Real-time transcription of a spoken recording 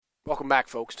Welcome back,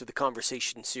 folks, to the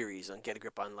conversation series on Get a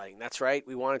Grip on Lighting. That's right.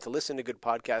 We wanted to listen to good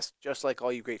podcasts, just like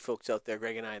all you great folks out there,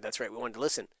 Greg and I. That's right. We wanted to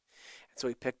listen. And so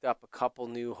we picked up a couple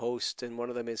new hosts, and one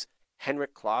of them is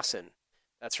Henrik Clausen.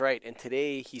 That's right. And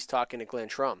today he's talking to Glenn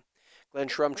Schrum. Glenn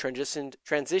Schrum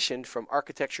transitioned from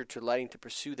architecture to lighting to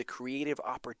pursue the creative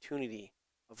opportunity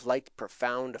of light's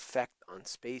profound effect on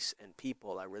space and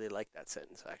people. I really like that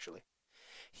sentence, actually.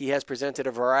 He has presented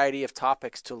a variety of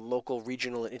topics to local,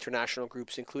 regional, and international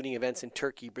groups, including events in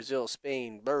Turkey, Brazil,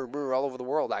 Spain, all over the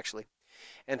world, actually,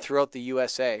 and throughout the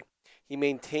USA. He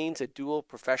maintains a dual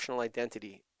professional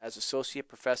identity as Associate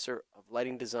Professor of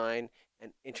Lighting Design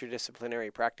and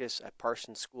Interdisciplinary Practice at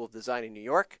Parsons School of Design in New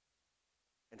York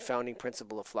and founding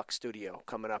principal of Flux Studio.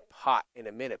 Coming up hot in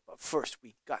a minute, but first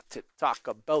we got to talk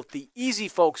about the easy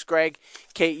folks, Greg.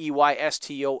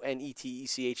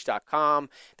 KEYSTONETECH.com.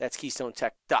 That's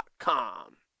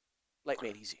KeystoneTech.com. Light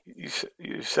made easy.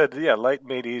 You said, yeah, light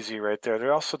made easy right there.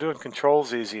 They're also doing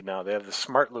controls easy now. They have the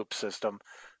Smart Loop system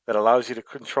that allows you to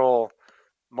control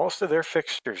most of their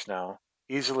fixtures now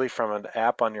easily from an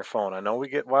app on your phone. I know we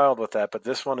get wild with that, but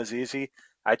this one is easy.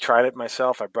 I tried it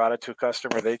myself. I brought it to a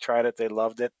customer. They tried it. They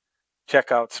loved it.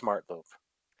 Check out Smart Loop.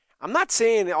 I'm not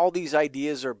saying all these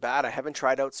ideas are bad. I haven't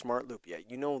tried out Smart Loop yet.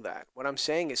 You know that. What I'm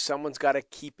saying is someone's got to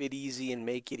keep it easy and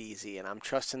make it easy. And I'm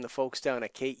trusting the folks down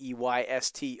at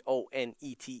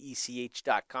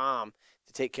KEYSTONETECH.com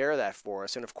to take care of that for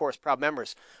us. And of course, proud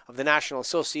members of the National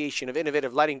Association of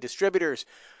Innovative Lighting Distributors,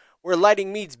 where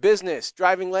lighting meets business,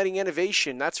 driving lighting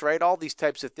innovation. That's right. All these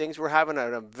types of things. We're having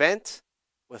an event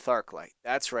with ArcLight.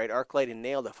 That's right. ArcLight and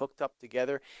Nailed have hooked up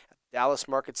together at Dallas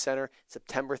Market Center,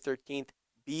 September 13th.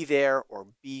 Be there or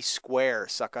be square,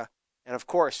 sucker. And of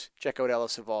course, check out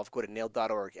Ellis Evolve. Go to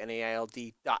nailed.org,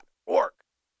 NAILD.org.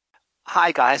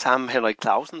 Hi guys, I'm Henrik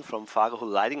Clausen from Fagerhult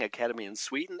Lighting Academy in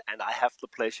Sweden, and I have the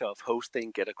pleasure of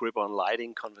hosting Get a Grip on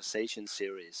Lighting conversation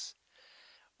series.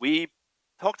 We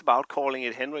talked about calling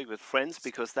it Henrik with Friends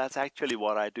because that's actually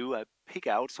what I do. I pick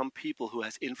out some people who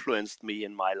has influenced me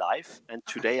in my life, and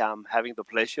today I'm having the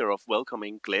pleasure of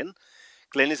welcoming Glenn.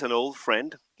 Glenn is an old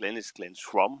friend. Glenn is Glenn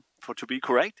Schrum, to be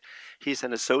correct. He's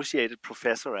an associated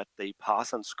professor at the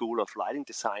Parsons School of Lighting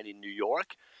Design in New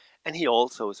York, and he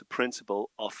also is a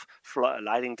principal of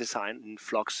lighting design in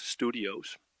Flux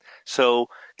Studios. So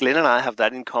Glenn and I have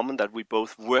that in common, that we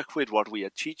both work with what we are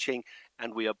teaching,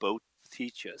 and we are both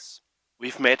teachers.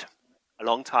 We've met a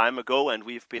long time ago, and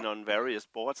we've been on various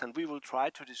boards, and we will try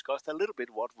to discuss a little bit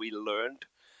what we learned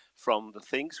from the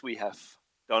things we have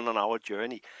done on our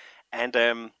journey. And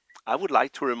I would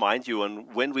like to remind you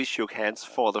on when we shook hands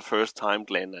for the first time,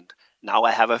 Glenn, and now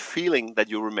I have a feeling that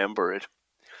you remember it.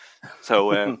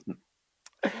 So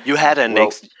you had an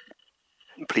Well,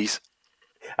 please.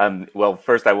 well,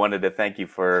 first I wanted to thank you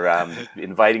for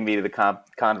inviting me to the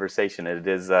conversation. It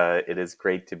is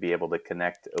great to be able to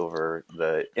connect over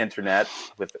the internet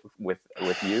with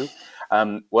you.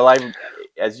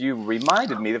 As you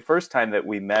reminded me, the first time that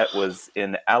we met was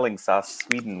in Alingsås,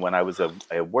 Sweden, when I was a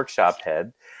workshop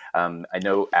head. I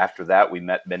know after that we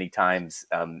met many times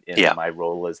in Yeah. my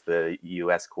role as the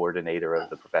U.S. coordinator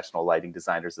of the Professional Lighting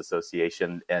Designers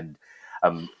Association, and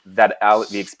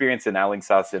the experience in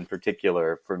Alingsås in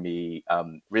particular for me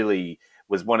really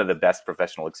was one of the best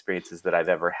professional experiences that I've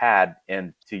ever had.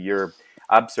 And to your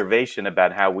observation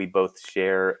about how we both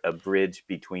share a bridge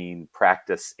between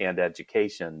practice and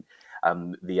education,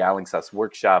 the Alingsås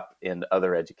workshop and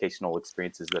other educational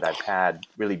experiences that I've had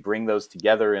really bring those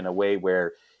together in a way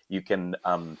where you can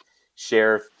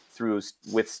share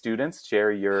with students,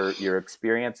 share your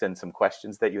experience and some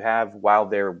questions that you have while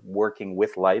they're working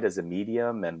with light as a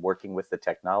medium and working with the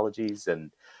technologies. And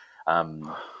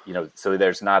so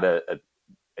there's not an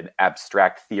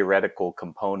abstract theoretical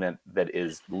component that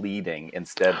is leading.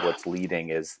 Instead, what's leading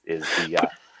is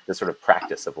the sort of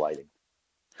practice of lighting.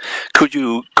 Could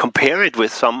you compare it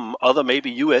with some other maybe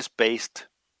US based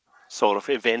sort of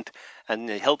event and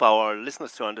help our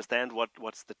listeners to understand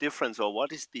what's the difference, or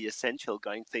what is the essential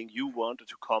going thing you wanted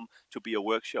to come to be a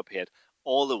workshop head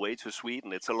all the way to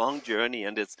Sweden? It's a long journey,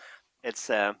 and it's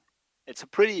a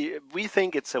pretty, we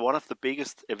think it's one of the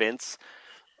biggest events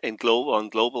on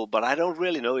global, but I don't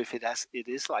really know if it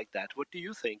is like that. What do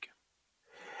you think?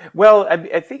 Well,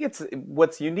 I think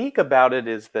what's unique about it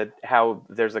is that how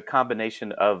there's a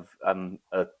combination of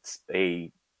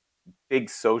a big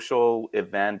social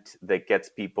event that gets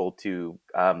people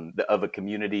of a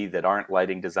community that aren't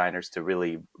lighting designers to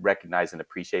really recognize and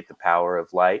appreciate the power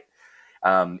of light,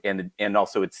 and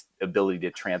also its ability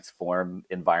to transform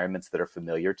environments that are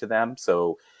familiar to them.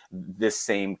 So this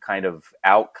same kind of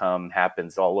outcome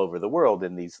happens all over the world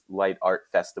in these light art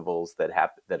festivals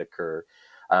that occur.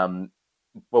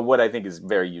 But what I think is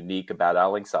very unique about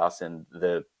Alingsås and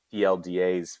the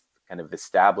PLDA's kind of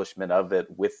establishment of it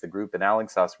with the group in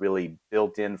Alingsås really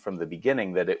built in from the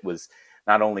beginning that it was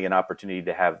not only an opportunity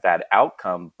to have that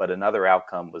outcome, but another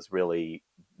outcome was really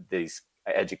these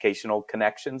educational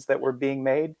connections that were being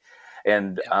made.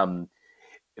 And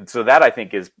so that I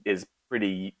think is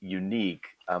pretty unique.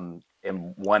 And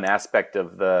one aspect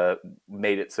of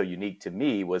made it so unique to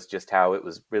me was just how it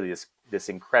was really this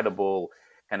incredible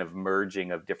kind of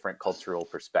merging of different cultural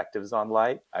perspectives on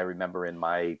light. I remember in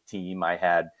my team, I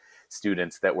had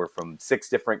students that were from 6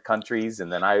 different countries,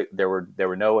 and then there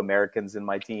were no Americans in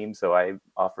my team, so I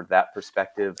offered that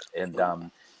perspective, and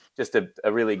just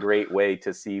a really great way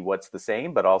to see what's the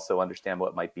same, but also understand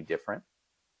what might be different.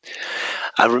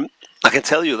 I can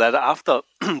tell you that after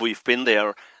we've been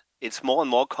there, it's more and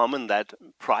more common that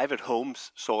private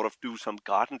homes sort of do some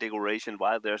garden decoration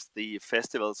while there's the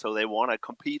festival, so they want to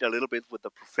compete a little bit with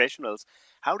the professionals.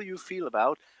 How do you feel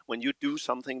about when you do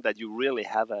something that you really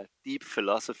have a deep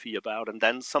philosophy about, and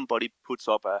then somebody puts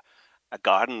up a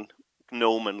garden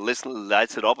gnome and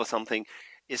lights it up or something?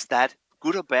 Is that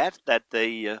good or bad that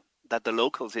the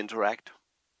locals interact?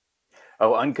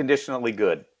 Oh, unconditionally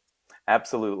good.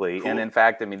 Absolutely. Cool. And in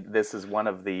fact, I mean, this is one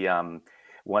of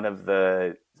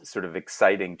the sort of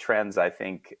exciting trends, I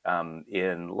think,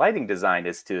 in lighting design,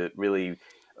 is to really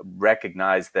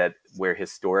recognize that where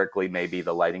historically maybe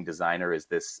the lighting designer is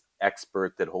this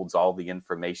expert that holds all the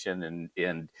information,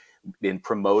 and in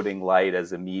promoting light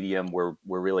as a medium, we're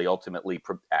really ultimately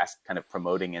kind of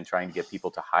promoting and trying to get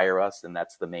people to hire us, and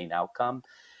that's the main outcome.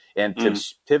 And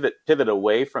to pivot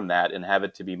away from that and have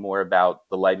it to be more about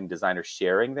the lighting designer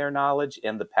sharing their knowledge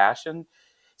and the passion,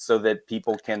 so that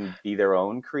people can be their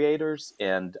own creators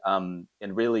and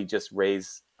really just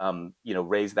raise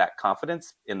that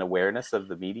confidence and awareness of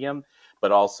the medium,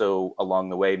 but also along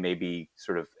the way maybe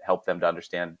sort of help them to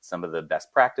understand some of the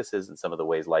best practices and some of the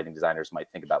ways lighting designers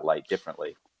might think about light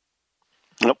differently.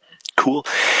 Yep, cool.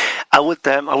 I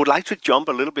would like to jump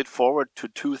a little bit forward to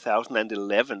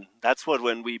 2011. That's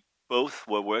when we both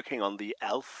were working on the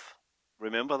ALF.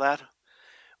 Remember that?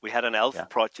 We had an ALF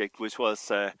project, which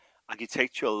was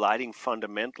architectural lighting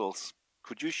fundamentals.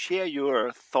 Could you share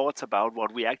your thoughts about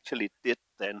what we actually did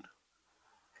then?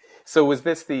 So was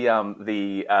this the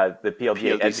PLDA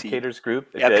PLDC. educators group?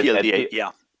 Yeah, PLDA.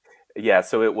 Yeah. Yeah.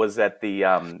 So it was at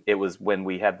it was when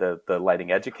we had the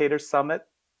Lighting Educators Summit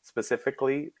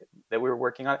specifically that we were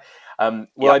working on. I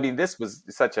mean, this was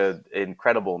such an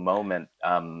incredible moment,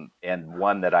 and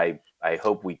one that I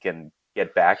hope we can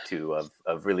get back to,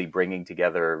 of really bringing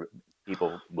together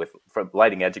people from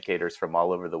lighting educators from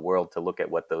all over the world to look at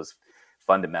what those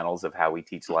fundamentals of how we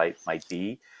teach light might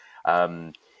be.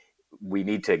 We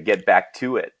need to get back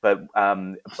to it, but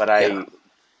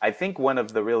I think one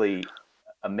of the really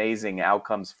amazing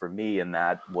outcomes for me in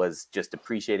that was just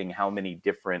appreciating how many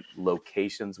different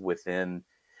locations within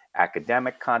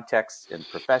academic contexts and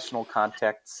professional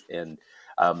contexts and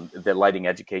that lighting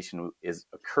education is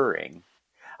occurring,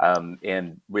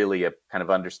 and really a kind of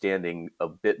understanding a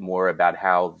bit more about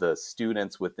how the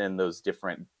students within those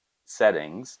different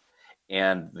settings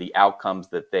and the outcomes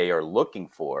that they are looking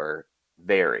for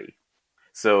vary.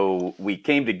 So we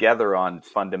came together on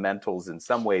fundamentals in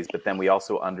some ways, but then we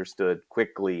also understood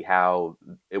quickly how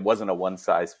it wasn't a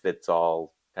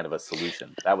one-size-fits-all kind of a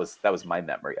solution. That was my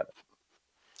memory of it.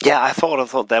 Yeah, I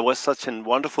thought there was such a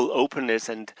wonderful openness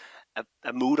and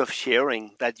a mood of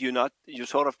sharing that you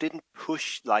sort of didn't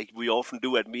push like we often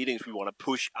do at meetings. We want to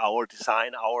push our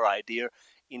design, our idea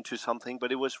into something,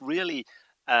 but it was really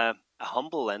a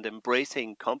humble and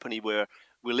embracing company where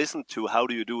we listened to how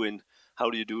do you do it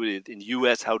in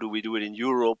US, how do we do it in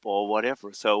Europe or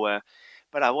whatever. So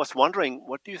but I was wondering,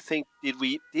 what do you think? Did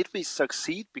we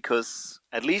succeed? Because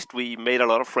at least we made a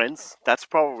lot of friends. That's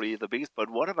probably the biggest. But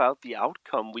what about the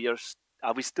outcome?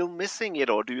 Are we still missing it,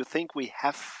 or do you think we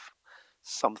have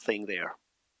something there?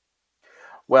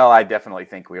 Well, I definitely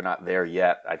think we're not there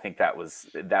yet. I think that was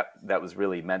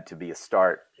really meant to be a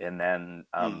start, and then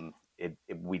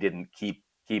we didn't keep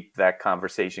that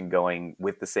conversation going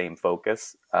with the same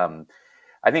focus.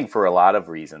 I think for a lot of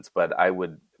reasons, but I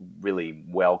would really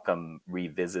welcome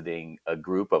revisiting a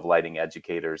group of lighting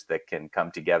educators that can come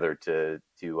together to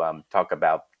talk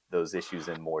about those issues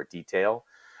in more detail.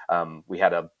 We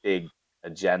had a big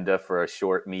agenda for a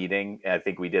short meeting, and I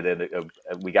think we did it.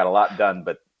 We got a lot done,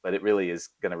 but it really is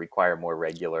going to require more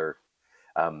regular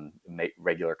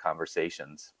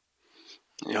conversations.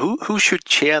 Who should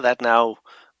chair that now?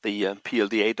 The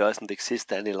PLDA doesn't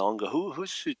exist any longer. Who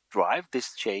should drive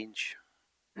this change?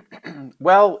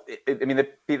 Well, I mean, the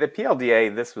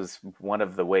PLDA. This was one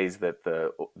of the ways that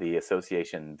the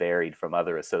association varied from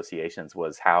other associations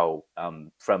was how,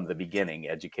 from the beginning,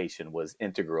 education was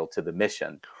integral to the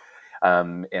mission.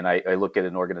 And I look at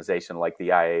an organization like the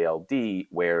IALD,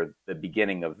 where the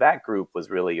beginning of that group was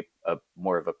really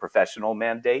more of a professional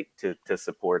mandate to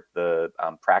support the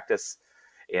practice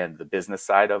and the business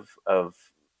side of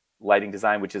lighting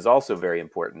design, which is also very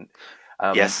important.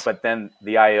 Yes. But then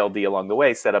the IALD along the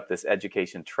way set up this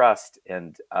education trust,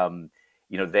 and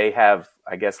they have,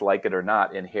 I guess, like it or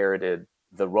not, inherited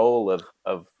the role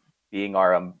of being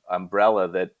our umbrella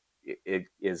that it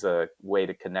is a way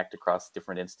to connect across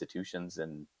different institutions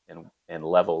and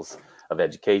levels of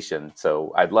education.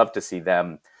 So I'd love to see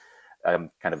them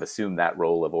kind of assume that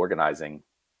role of organizing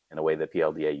in a way that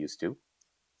PLDA used to.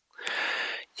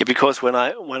 Yeah, because when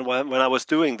I was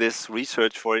doing this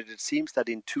research for it, it seems that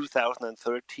in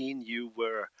 2013 you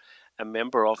were a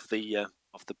member of the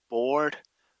board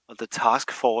of the task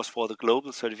force for the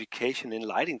global certification in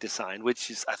lighting design,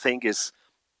 which I think is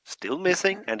still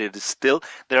missing, and it is still,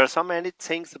 there are so many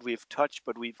things that we've touched,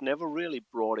 but we've never really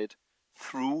brought it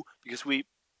through because we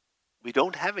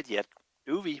don't have it yet,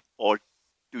 do we? Or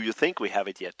do you think we have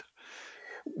it yet?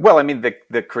 Well, I mean,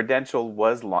 the credential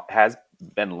has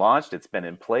been launched. It's been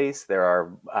in place. There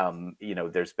are,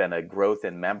 there's been a growth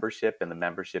in membership, and the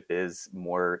membership is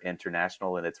more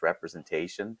international in its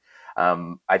representation.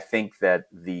 I think that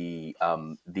the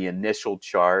initial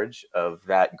charge of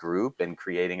that group in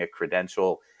creating a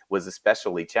credential was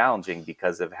especially challenging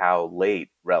because of how late,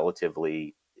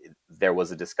 relatively, there was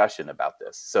a discussion about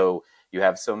this. So you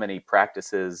have so many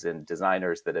practices and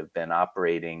designers that have been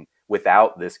operating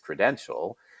without this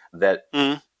credential that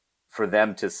for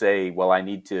them to say, well, I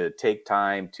need to take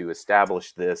time to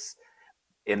establish this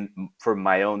for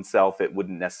my own self, it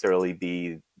wouldn't necessarily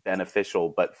be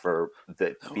beneficial, but for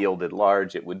the field at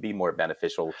large, it would be more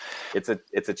beneficial. It's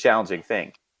a challenging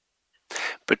thing.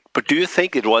 But do you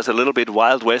think it was a little bit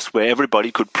Wild West where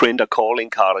everybody could print a calling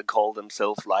card and call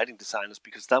themselves lighting designers?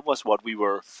 Because that was what we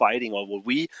were fighting, or what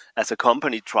we as a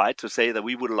company tried to say, that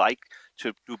we would like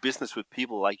to do business with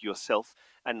people like yourself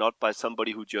and not by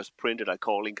somebody who just printed a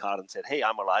calling card and said, hey,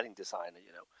 I'm a lighting designer.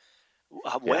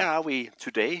 Where are we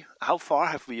today? How far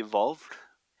have we evolved?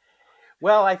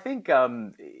 Well, I think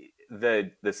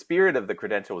the spirit of the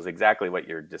credential was exactly what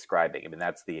you're describing. I mean,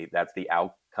 that's the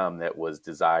outcome that was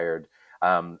desired.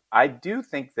 I do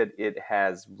think that it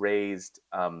has raised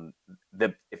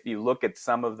if you look at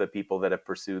some of the people that have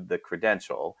pursued the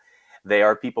credential, they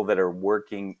are people that are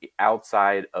working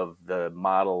outside of the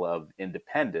model of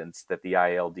independence that the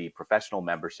ILD professional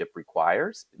membership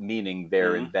requires, meaning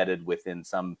they're embedded within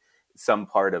some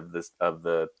part of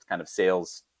the kind of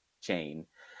sales chain.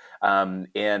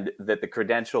 And that the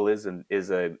credential is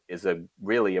a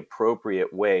really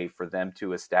appropriate way for them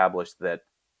to establish that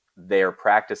they are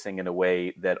practicing in a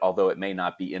way that, although it may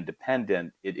not be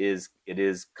independent, it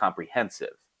is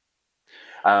comprehensive.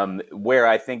 Where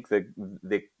I think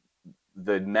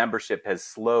the membership has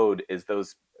slowed is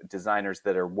those designers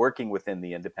that are working within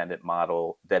the independent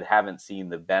model that haven't seen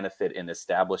the benefit in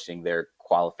establishing their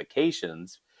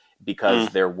qualifications, because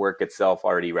their work itself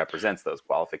already represents those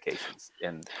qualifications.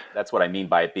 And that's what I mean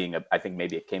by it being I think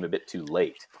maybe it came a bit too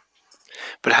late.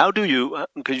 But how do you,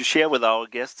 could you share with our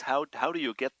guests, how do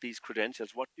you get these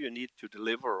credentials? What do you need to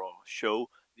deliver or show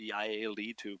the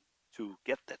IALD to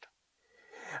get that?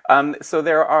 So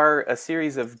there are a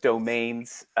series of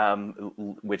domains,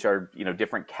 which are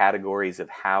different categories of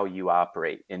how you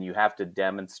operate, and you have to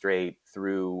demonstrate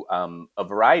through a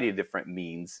variety of different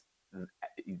means.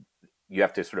 You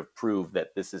have to sort of prove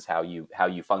that this is how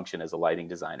you function as a lighting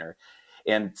designer,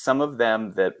 and some of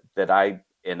them that I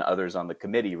and others on the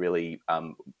committee really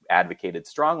advocated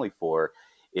strongly for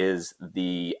is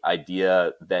the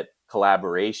idea that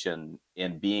collaboration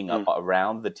and being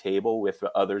around the table with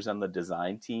others on the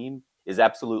design team is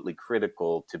absolutely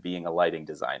critical to being a lighting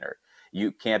designer.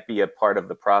 You can't be a part of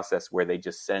the process where they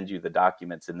just send you the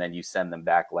documents and then you send them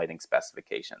back lighting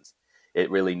specifications. It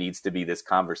really needs to be this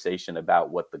conversation about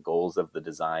what the goals of the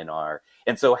design are.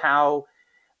 And so how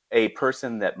a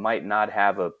person that might not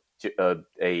have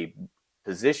a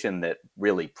position that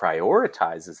really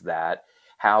prioritizes that,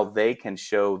 how they can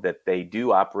show that they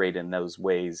do operate in those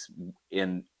ways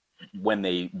when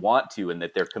they want to, and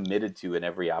that they're committed to in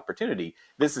every opportunity.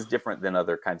 This is different than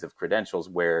other kinds of credentials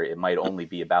where it might only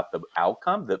be about the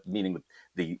outcome, meaning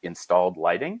the installed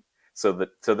lighting. So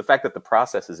the fact that the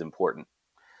process is important.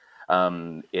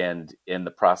 And in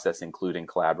the process, including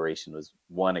collaboration, was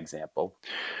one example.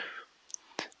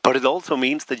 But it also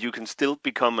means that you can still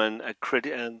become a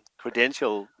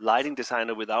credential lighting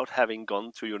designer without having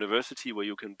gone to university, where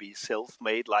you can be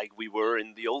self-made like we were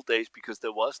in the old days, because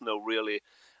there was no really.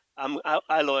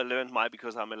 I learned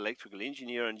because I'm an electrical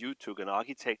engineer, and you took an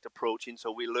architect approach in,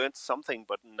 so we learned something,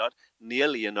 but not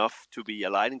nearly enough to be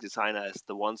a lighting designer as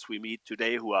the ones we meet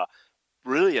today, who are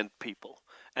brilliant people.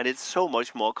 And it's so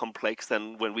much more complex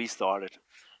than when we started.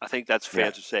 I think that's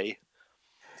fair to say.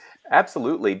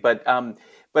 Absolutely, but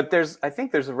I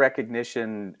think there's a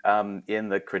recognition in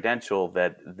the credential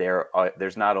that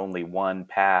there's not only one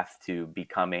path to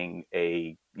becoming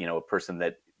a person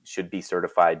that should be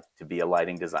certified to be a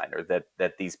lighting designer.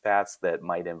 That these paths that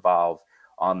might involve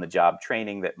on the job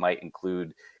training, that might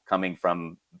include coming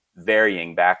from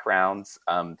varying backgrounds,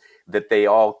 that they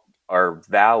all are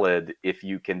valid if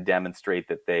you can demonstrate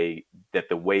that the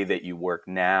way that you work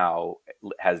now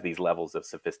has these levels of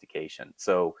sophistication.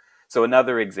 So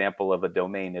another example of a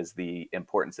domain is the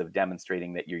importance of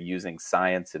demonstrating that you're using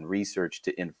science and research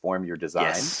to inform your design.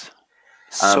 Yes,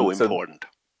 so important.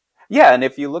 Yeah, and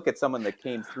if you look at someone that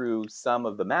came through some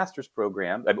of the master's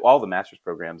program, all the master's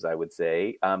programs, I would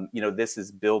say, this is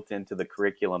built into the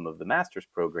curriculum of the master's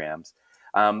programs.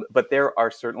 But there are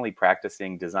certainly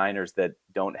practicing designers that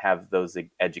don't have those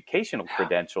educational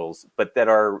credentials, but that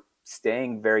are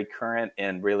staying very current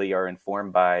and really are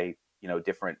informed by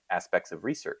different aspects of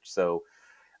research. So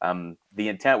the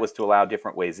intent was to allow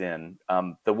different ways in.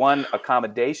 The one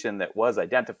accommodation that was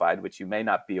identified, which you may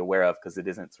not be aware of because it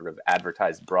isn't sort of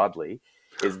advertised broadly,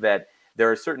 is that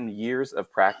there are certain years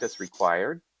of practice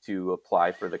required to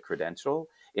apply for the credential.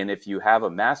 And if you have a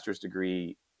master's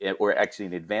degree or actually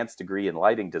an advanced degree in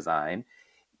lighting design,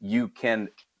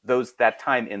 that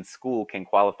time in school can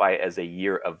qualify as a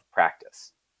year of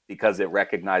practice, because it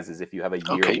recognizes if you have a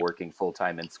year working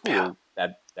full-time in school,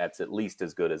 that's at least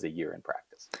as good as a year in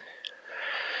practice.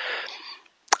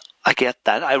 I get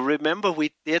that. I remember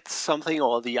we did something,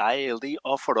 or the IALD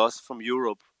offered us from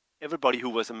Europe, everybody who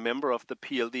was a member of the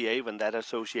PLDA, when that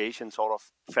association sort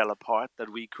of fell apart,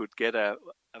 that we could get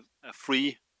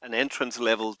an entrance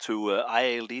level to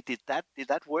IALD. Did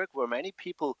that work? Were many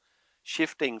people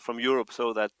shifting from Europe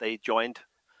so that they joined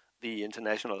the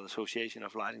International Association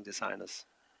of Lighting Designers?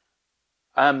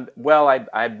 Well,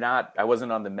 I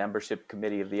wasn't on the membership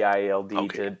committee of the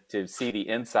IALD to see the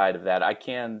inside of that. I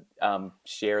can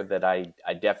share that I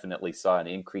definitely saw an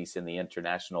increase in the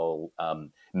international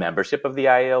membership of the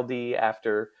IALD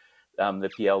after the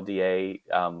PLDA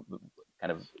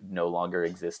kind of no longer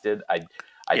existed.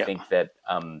 I think that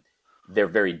they're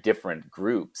very different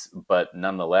groups, but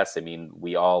nonetheless, I mean,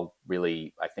 we all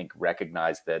really, I think,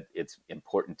 recognize that it's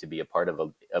important to be a part of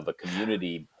a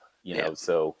community,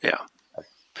 so. Yeah.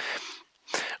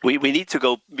 We need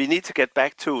to get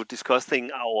back to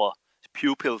discussing our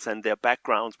pupils and their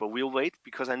backgrounds, but we'll wait,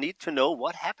 because I need to know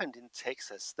what happened in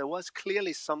Texas. There was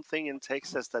clearly something in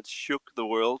Texas that shook the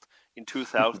world in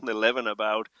 2011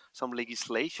 about some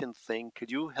legislation thing.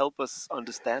 Could you help us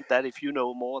understand that, if you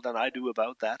know more than I do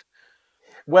about that?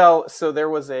 Well, so there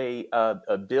was a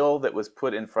bill that was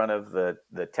put in front of the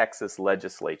Texas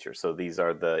legislature. So these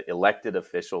are the elected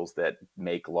officials that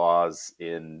make laws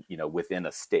within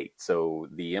a state. So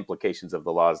the implications of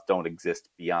the laws don't exist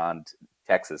beyond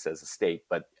Texas as a state,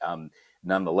 but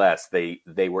nonetheless,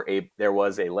 there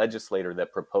was a legislator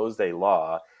that proposed a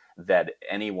law that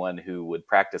anyone who would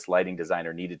practice lighting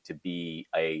designer needed to be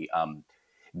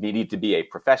a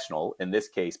professional. In this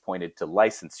case, pointed to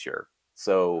licensure.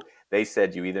 So they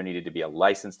said you either needed to be a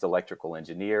licensed electrical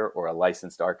engineer or a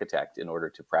licensed architect in order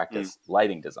to practice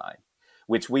lighting design,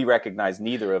 which we recognize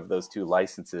neither of those two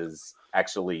licenses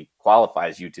actually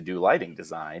qualifies you to do lighting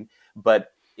design.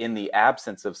 But in the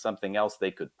absence of something else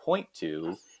they could point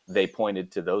to, they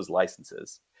pointed to those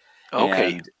licenses.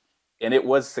 And it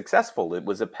was successful. It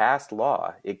was a passed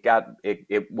law.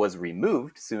 It was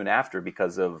removed soon after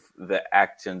because of the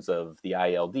actions of the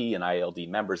ILD and ILD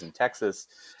members in Texas.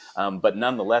 But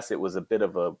nonetheless, it was a bit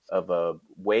of a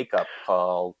wake up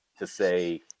call to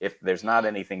say, if there's not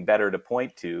anything better to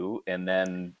point to, and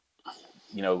then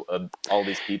all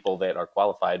these people that are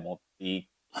qualified won't be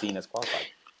seen as qualified.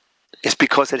 It's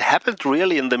because it happened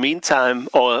really in the meantime,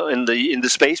 or in the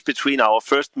space between our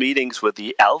first meetings with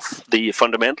the ALF, the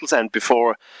fundamentals, and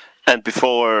before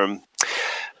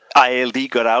ILD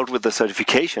got out with the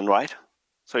certification, right?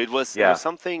 So it was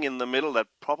something in the middle that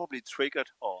probably triggered,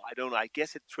 or I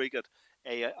guess it triggered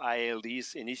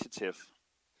ILD's initiative.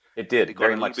 It did, it got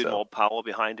very a little much bit so. more power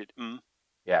behind it.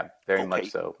 Yeah, very much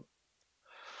so.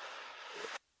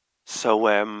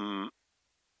 So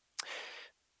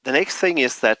the next thing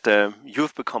is that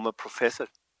you've become a professor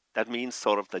that means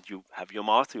sort of that you have your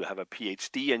master, you have a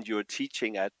PhD, and you're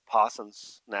teaching at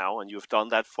Parsons now, and you've done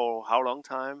that for how long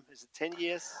time? Is it 10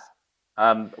 years?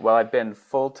 Well, I've been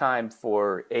full-time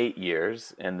for 8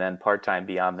 years and then part-time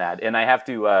beyond that. And I have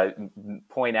to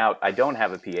point out, I don't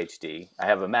have a PhD. I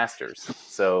have a master's.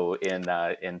 So in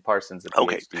Parsons, a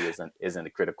Okay, PhD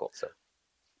isn't critical. So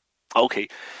okay.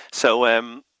 So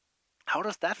how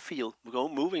does that feel?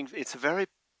 Moving, it's very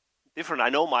different. I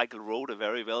know Michael Rode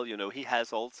very well. He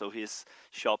has also his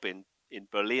shop in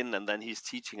Berlin, and then he's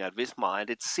teaching at Wismar. And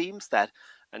it seems that,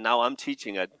 and now I'm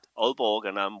teaching at Aalborg,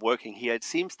 and I'm working here. It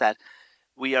seems that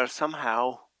we are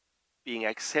somehow being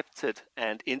accepted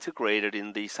and integrated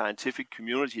in the scientific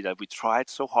community that we tried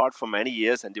so hard for many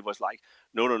years, and it was like,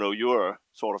 no, you're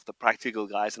sort of the practical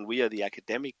guys, and we are the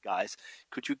academic guys.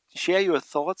 Could you share your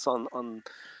thoughts on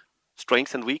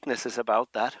strengths and weaknesses about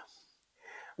that?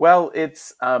 well,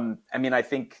 it's I mean, I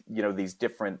think these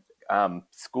different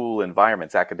school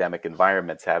environments, academic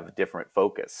environments, have different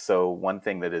focus. So one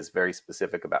thing that is very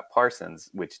specific about Parsons,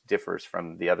 which differs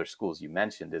from the other schools you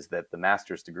mentioned, is that the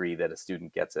master's degree that a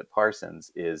student gets at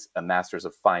Parsons is a master's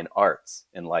of fine arts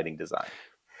in lighting design.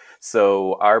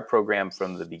 So our program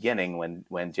from the beginning,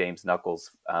 when James Knuckles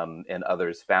and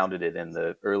others founded it in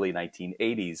the early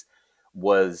 1980s,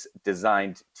 was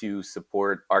designed to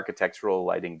support architectural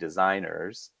lighting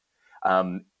designers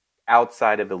um,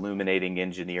 outside of illuminating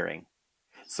engineering.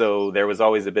 So there was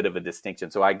always a bit of a distinction.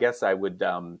 So I guess I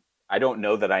don't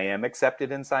know that I am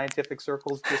accepted in scientific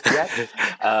circles just yet.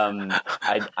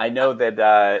 I know that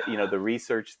the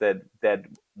research that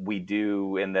we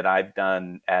do and that I've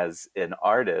done as an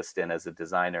artist and as a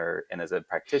designer and as a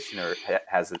practitioner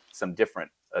has some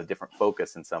a different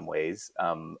focus in some ways,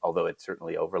 although it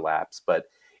certainly overlaps. But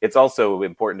it's also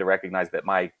important to recognize that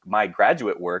my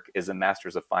graduate work is a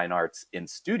Master's of Fine Arts in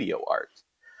Studio Art.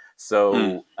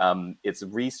 So it's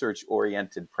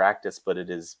research-oriented practice, but it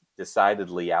is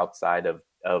decidedly outside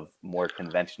of more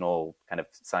conventional kind of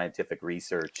scientific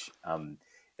research,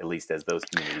 at least as those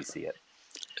communities see it.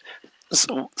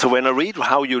 So when I read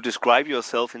how you describe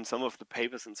yourself in some of the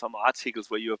papers and some articles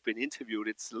where you have been interviewed,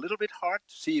 it's a little bit hard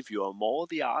to see if you are more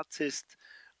the artist,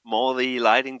 more the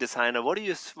lighting designer. What do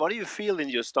you feel in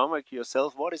your stomach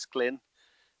yourself? What is Glenn?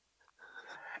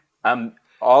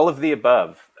 All of the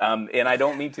above, and I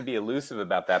don't mean to be elusive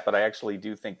about that, but I actually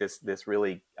do think this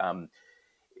really,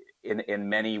 in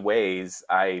many ways,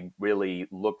 I really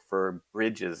look for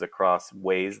bridges across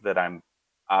ways that I'm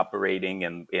operating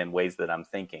and in ways that I'm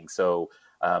thinking. So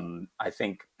I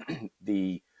think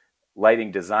the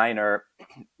lighting designer,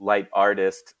 light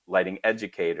artist, lighting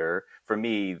educator, for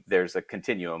me, there's a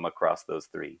continuum across those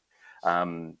three.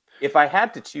 If I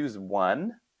had to choose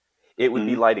one, it would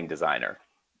be lighting designer.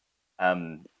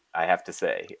 I have to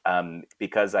say,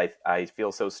 because I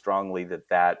feel so strongly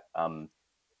that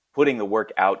putting the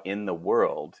work out in the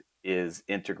world is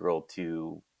integral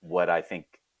to what I think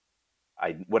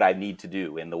what I need to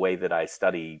do in the way that I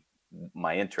study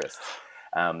my interests.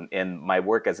 In my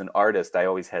work as an artist, I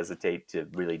always hesitate to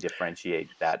really differentiate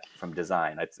that from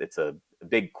design. It's a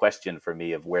big question for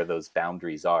me of where those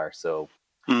boundaries are. So,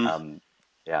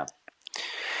 yeah.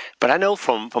 But I know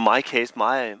from my case,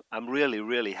 I'm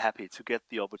really happy to get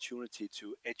the opportunity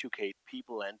to educate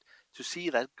people and to see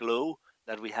that glow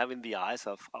that we have in the eyes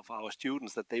of our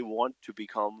students, that they want to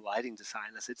become lighting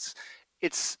designers.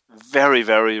 It's very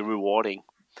rewarding.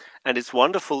 And it's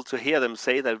wonderful to hear them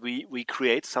say that we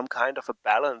create some kind of a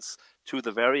balance to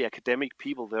the very academic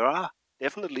people. There are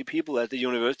definitely people at the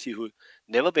university who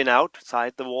never been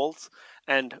outside the walls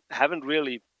and haven't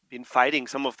really been fighting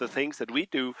some of the things that we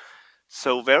do.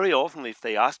 So very often if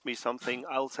they ask me something,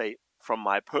 I'll say, from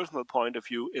my personal point of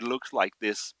view, it looks like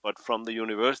this, but from the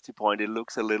university point, it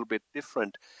looks a little bit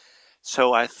different.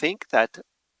 So I think that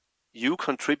you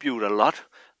contribute a lot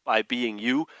by being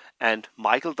you, and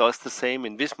Michael does the same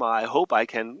in Wismar. I hope I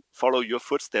can follow your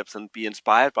footsteps and be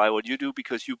inspired by what you do,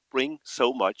 because you bring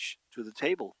so much to the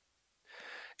table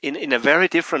in a very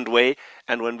different way.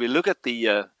 And when we look at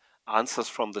the answers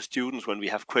from the students, when we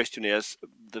have questionnaires,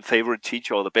 the favorite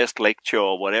teacher or the best lecture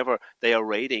or whatever they are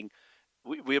rating,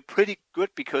 we are pretty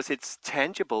good because it's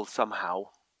tangible somehow.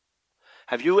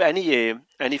 Have you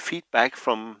any feedback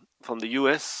from the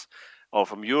US or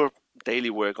from your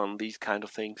daily work on these kind of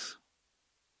things?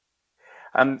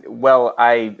 Well,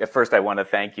 at first I want to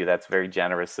thank you. That's very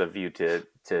generous of you to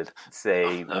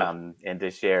say and to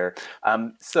share.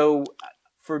 So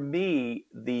for me,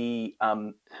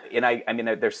 and I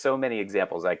mean, there's so many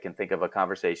examples. I can think of a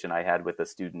conversation I had with a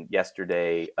student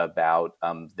yesterday about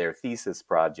their thesis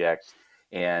project,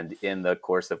 and in the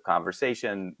course of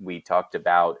conversation, we talked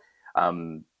about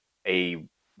a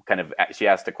she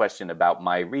asked a question about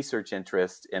my research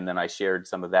interest, and then I shared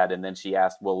some of that. And then she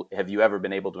asked, well, have you ever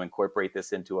been able to incorporate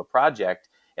this into a project?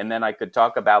 And then I could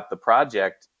talk about the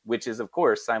project, which is, of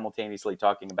course, simultaneously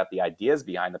talking about the ideas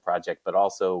behind the project, but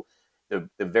also the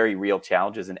very real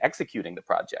challenges in executing the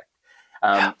project.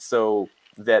 So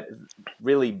that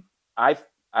really,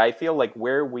 I feel like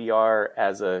where we are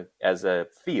as a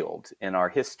field in our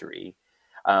history,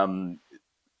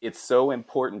 it's so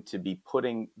important to be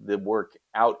putting the work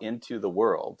out into the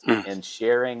world and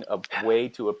sharing a way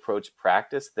to approach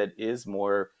practice that is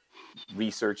more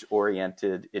research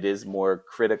oriented. It is more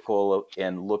critical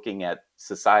in looking at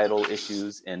societal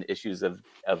issues and issues of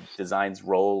design's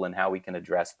role and how we can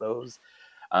address those.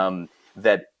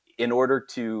 That in order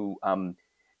to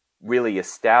really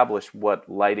establish what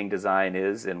lighting design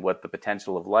is and what the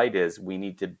potential of light is, we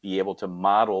need to be able to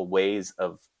model ways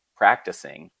of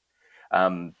practicing.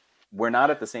 We're not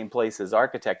at the same place as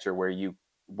architecture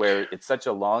where it's such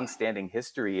a long-standing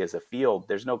history as a field.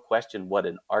 There's no question what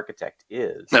an architect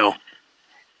is. No.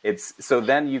 So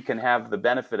then you can have the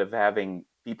benefit of having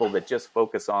people that just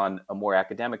focus on a more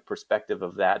academic perspective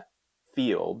of that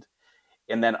field,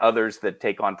 and then others that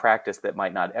take on practice that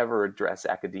might not ever address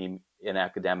in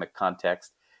academic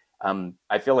context.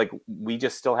 I feel like we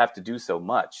just still have to do so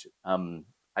much.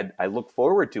 I look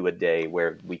forward to a day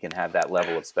where we can have that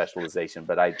level of specialization,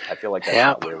 but I feel like that's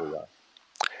not where we are.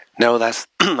 No, that's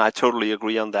I totally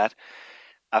agree on that.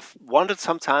 I've wondered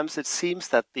sometimes, it seems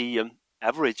that the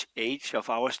average age of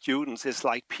our students is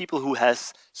like people who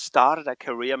has started a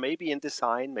career maybe in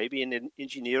design, maybe in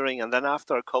engineering, and then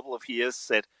after a couple of years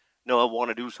said, no, I want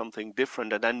to do something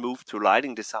different, and then moved to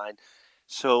lighting design.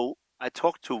 So I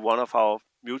talked to one of our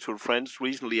mutual friends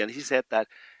recently, and he said that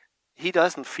he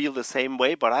doesn't feel the same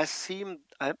way, but in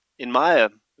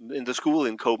the school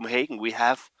in Copenhagen, we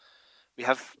have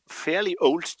fairly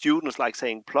old students, like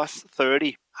saying plus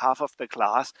 30, half of the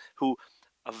class, who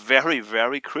are very,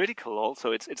 very critical.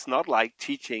 Also, it's not like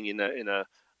teaching in a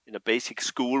basic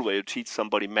school where you teach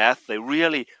somebody math. They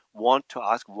really want to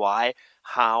ask why,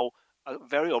 how,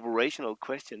 very operational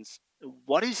questions.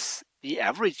 What is the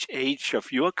average age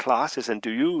of your classes, and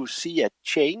do you see a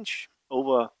change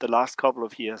over the last couple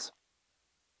of years?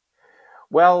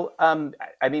 Well,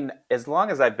 I mean, as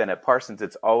long as I've been at Parsons,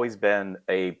 it's always been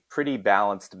a pretty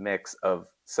balanced mix of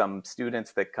some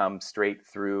students that come straight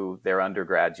through their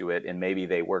undergraduate and maybe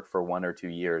they work for 1 or 2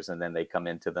 years and then they come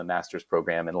into the master's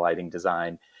program in lighting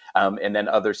design. And then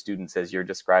other students, as you're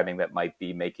describing, that might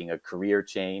be making a career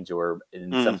change, or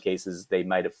in some cases, they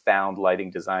might have found lighting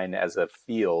design as a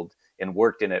field and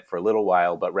worked in it for a little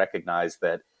while, but recognize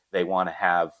that they want to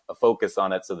have a focus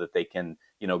on it so that they can,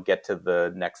 get to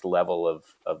the next level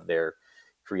of their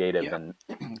creative and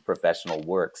professional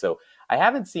work. So I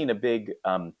haven't seen a big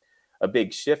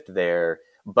shift there.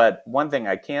 But one thing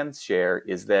I can share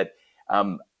is that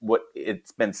what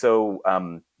it's been so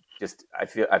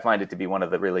I find it to be one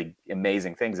of the really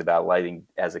amazing things about lighting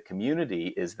as a community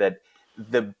is that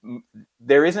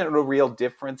there isn't a real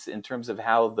difference in terms of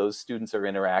how those students are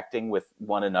interacting with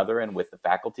one another and with the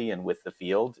faculty and with the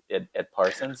field at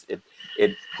Parsons.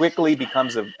 It quickly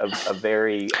becomes a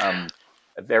very kind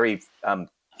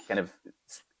of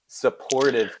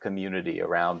supportive community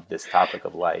around this topic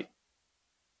of light.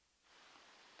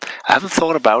 I haven't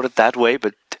thought about it that way,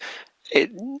 but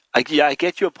I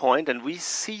get your point, and we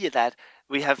see that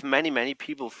we have many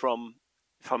people from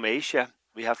Asia.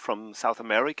 We have from South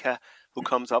America who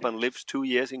comes up and lives 2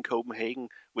 years in Copenhagen,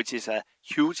 which is a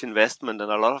huge investment and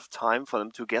a lot of time for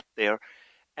them to get there.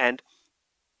 And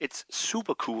it's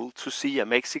super cool to see a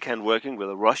Mexican working with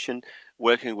a Russian,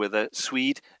 working with a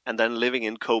Swede, and then living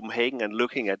in Copenhagen and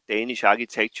looking at Danish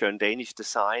architecture and Danish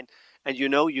design. And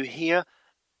you hear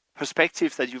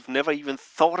perspectives that you've never even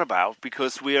thought about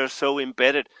because we are so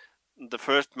embedded. The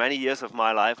first many years of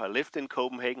my life, I lived in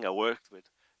Copenhagen. I worked with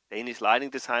Danish lighting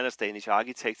designers, Danish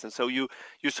architects, and so you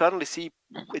suddenly see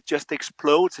it just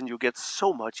explodes, and you get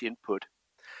so much input.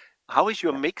 How is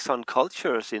your mix on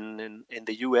cultures in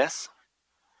the US?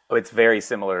 Oh, it's very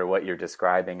similar to what you're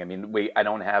describing. I mean, I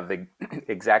don't have the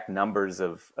exact numbers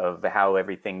of how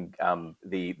everything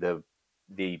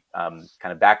the kind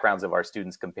of backgrounds of our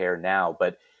students compare now,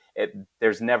 but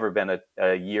there's never been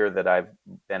a year that I've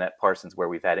been at Parsons where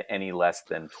we've had any less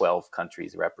than 12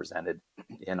 countries represented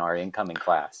in our incoming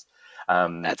class.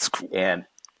 That's cool. And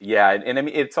I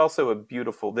mean, it's also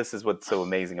this is what's so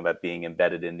amazing about being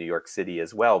embedded in New York City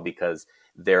as well, because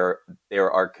there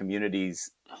are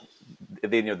communities,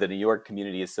 the New York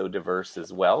community is so diverse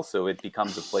as well. So it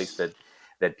becomes a place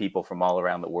that people from all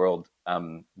around the world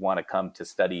want to come to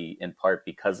study, in part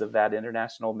because of that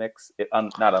international mix,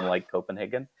 not unlike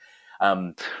Copenhagen.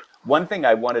 One thing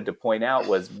I wanted to point out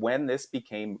was when this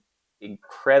became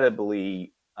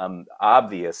incredibly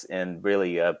obvious and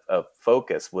really a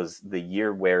focus was the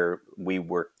year where we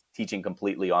were teaching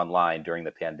completely online during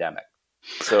the pandemic.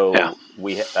 So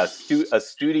we had a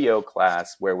studio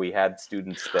class where we had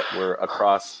students that were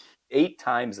across 8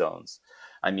 time zones.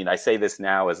 I mean, I say this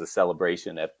now as a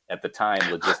celebration. At the time,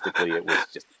 logistically, it was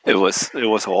just it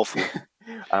was awful.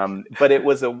 But it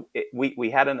was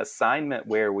we had an assignment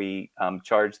where we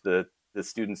charged the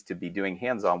students to be doing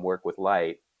hands-on work with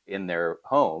light in their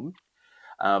home.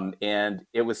 And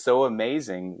it was so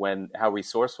amazing how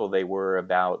resourceful they were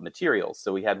about materials.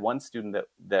 So we had one student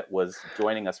that was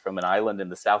joining us from an island in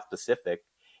the South Pacific,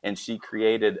 and she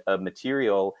created a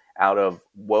material out of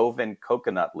woven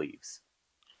coconut leaves.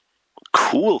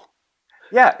 Cool.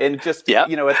 Yeah, and just, at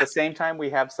the same time, we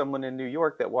have someone in New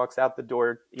York that walks out the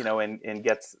door, and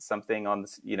gets something on,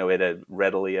 at a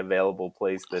readily available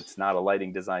place that's not a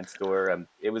lighting design store.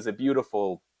 It was a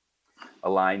beautiful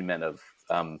alignment of,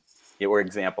 or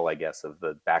example, I guess, of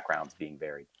the backgrounds being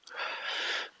varied.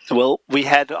 Well,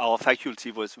 our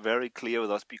faculty was very clear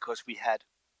with us because we had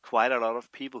quite a lot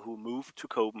of people who moved to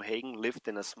Copenhagen, lived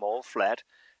in a small flat,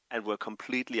 and were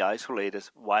completely isolated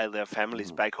while their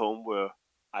families back home were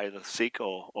either sick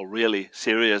or really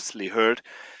seriously hurt.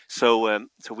 So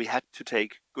we had to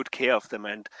take good care of them,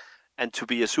 and to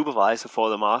be a supervisor for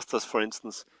the masters, for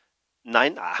instance,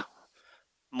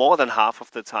 more than half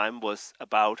of the time was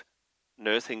about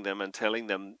nursing them and telling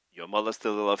them, your mother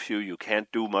still loves you, you can't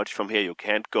do much from here, you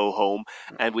can't go home.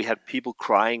 And we had people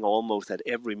crying almost at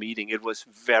every meeting. It was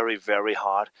very, very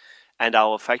hard. And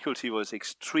our faculty was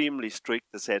extremely strict.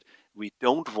 They said, we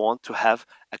don't want to have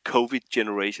a COVID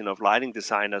generation of lighting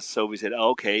designers. So we said,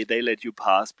 okay, they let you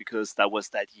pass because that was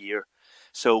that year.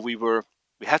 So we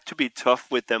had to be tough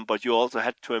with them, but you also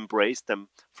had to embrace them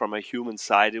from a human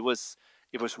side. It was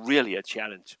really a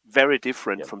challenge, very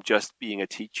different from just being a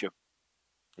teacher.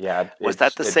 Yeah, was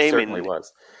that the same? It certainly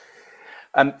was.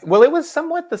 Well, it was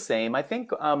somewhat the same. I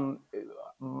think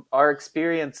our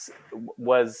experience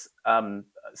was,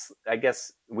 I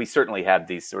guess, we certainly had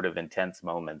these sort of intense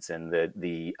moments, and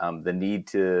the need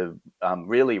to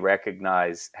really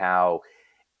recognize how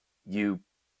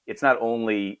it's not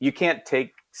only, you can't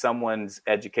take someone's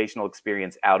educational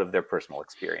experience out of their personal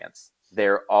experience.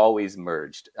 They're always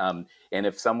merged. And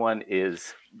if someone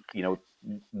is,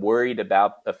 worried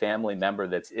about a family member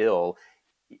that's ill,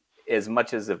 as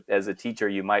much as a teacher,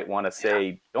 you might want to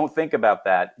say, don't think about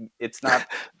that. It's not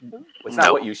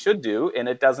what you should do, and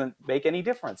it doesn't make any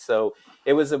difference. So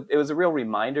it was a real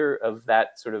reminder of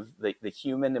that sort of the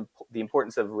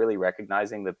importance of really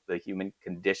recognizing the human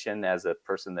condition as a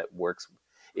person that works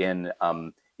in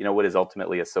what is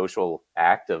ultimately a social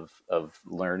act of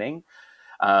learning.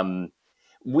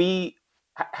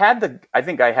 I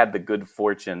think I had the good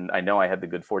fortune. I know I had the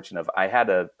good fortune of I had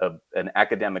an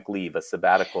academic leave, a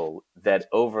sabbatical that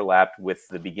overlapped with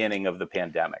the beginning of the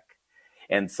pandemic,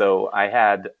 and so I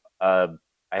had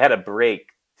a break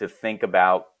to think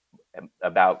about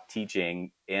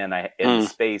teaching, and the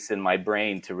space in my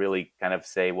brain to really kind of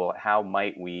say, well, how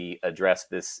might we address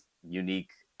this unique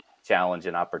challenge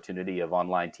and opportunity of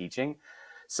online teaching?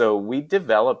 So we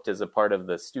developed, as a part of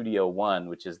the Studio One,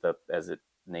 which is as it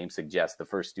name suggests, the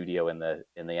first studio in the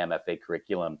MFA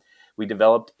curriculum, we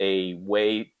developed a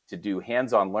way to do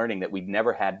hands-on learning that we'd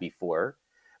never had before,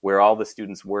 where all the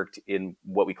students worked in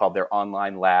what we called their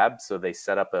online lab. So they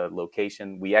set up a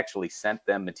location. We actually sent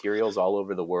them materials all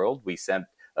over the world. We sent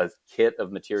a kit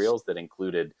of materials that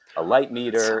included a light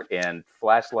meter and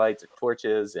flashlights,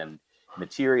 torches, and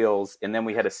materials. And then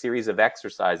we had a series of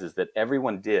exercises that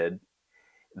everyone did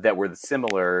that were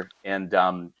similar, and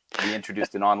we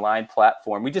introduced an online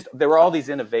platform. There were all these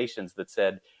innovations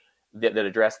that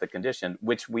addressed the condition,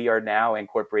 which we are now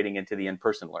incorporating into the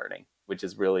in-person learning, which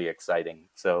is really exciting.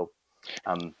 So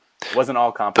it wasn't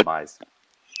all compromised.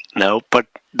 No, but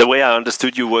the way I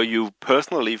understood you, were you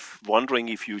personally wondering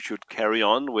if you should carry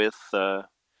on with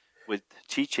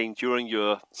teaching during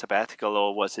your sabbatical,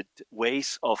 or was it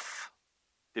ways of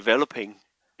developing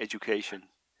education?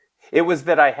 It was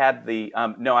that I had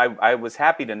I was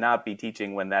happy to not be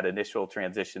teaching when that initial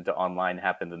transition to online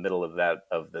happened in the middle of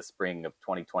the spring of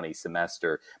 2020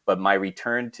 semester. But my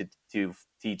return to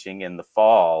teaching in the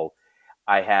fall,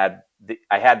 I had the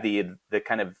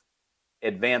kind of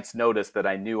advance notice that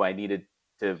I knew I needed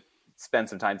to spend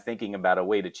some time thinking about a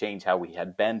way to change how we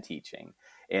had been teaching.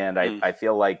 And I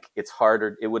feel like it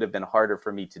would have been harder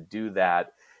for me to do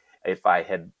that if I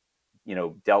had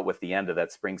dealt with the end of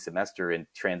that spring semester and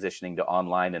transitioning to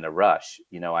online in a rush.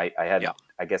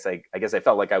 I guess I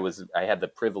felt like I had the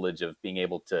privilege of being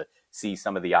able to see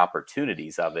some of the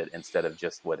opportunities of it instead of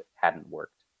just what hadn't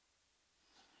worked.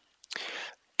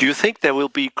 Do you think there will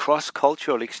be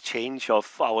cross-cultural exchange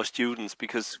of our students?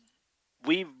 Because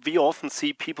we often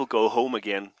see people go home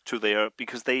again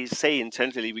because they say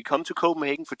intentionally, we come to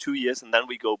Copenhagen for 2 years and then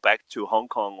we go back to Hong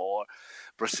Kong or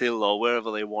Brazil or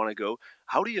wherever they want to go.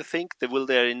 How do you think that will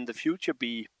there in the future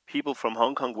be people from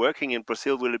Hong Kong working in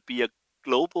Brazil? Will it be a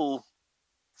global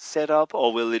setup,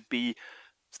 or will it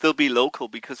still be local?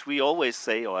 Because we always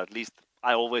say, or at least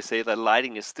I always say, that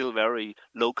lighting is still very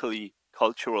locally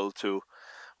cultural to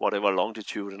whatever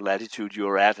longitude and latitude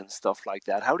you're at and stuff like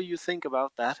that. How do you think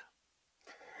about that?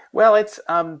 Well,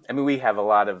 we have a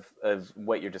lot of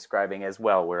what you're describing as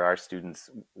well, where our students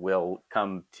will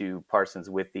come to Parsons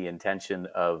with the intention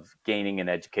of gaining an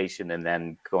education and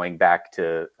then going back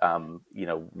to,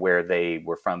 where they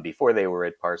were from before they were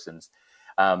at Parsons.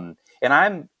 And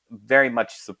I'm very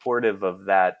much supportive of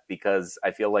that because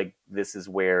I feel like this is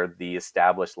where the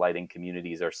established lighting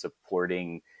communities are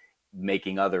supporting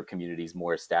making other communities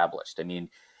more established. I mean,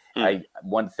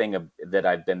 one thing that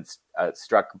I've been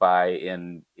struck by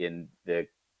in the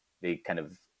kind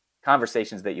of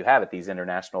conversations that you have at these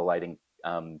international lighting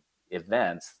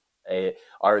events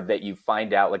are that you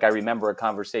find out. Like, I remember a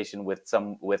conversation with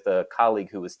a colleague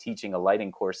who was teaching a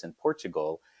lighting course in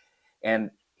Portugal,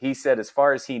 and he said, as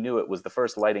far as he knew, it was the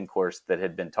first lighting course that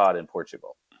had been taught in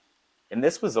Portugal. And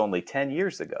this was only 10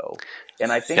 years ago.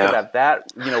 And I think about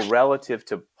that, relative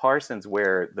to Parsons,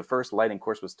 where the first lighting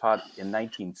course was taught in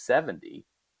 1970.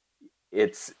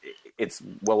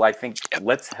 I think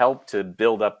let's help to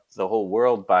build up the whole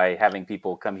world by having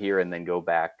people come here and then go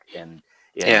back and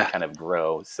kind of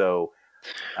grow. So,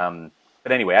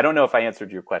 but anyway, I don't know if I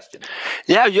answered your question.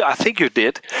 Yeah, I think you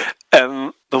did.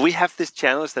 But we have this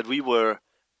challenge that we were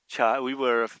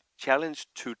challenged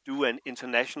to do an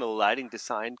international lighting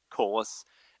design course,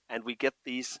 and we get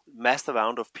these massive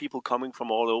amount of people coming from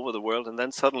all over the world, and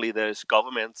then suddenly there's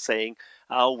government saying,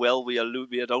 "Oh well, we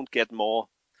don't get more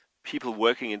people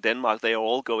working in Denmark. They are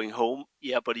all going home."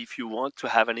 Yeah, but if you want to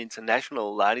have an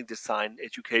international lighting design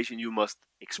education, you must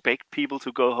expect people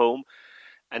to go home.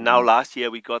 And now last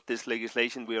year we got this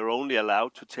legislation. We are only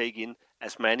allowed to take in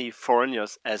as many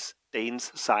foreigners as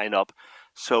Danes sign up.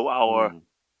 So our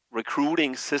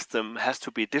recruiting system has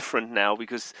to be different now,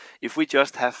 because if we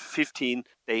just have 15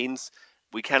 Danes,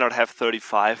 we cannot have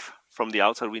 35 from the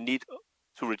outside. We need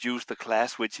to reduce the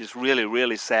class, which is really,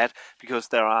 really sad, because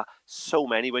there are so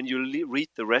many. When you read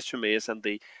the resumes and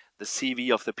the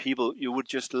CV of the people, you would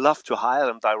just love to hire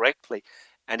them directly.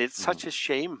 And it's such a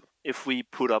shame if we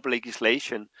put up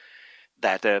legislation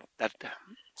that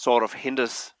sort of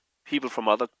hinders people from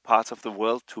other parts of the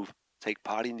world to take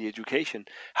part in the education.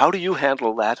 How do you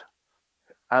handle that?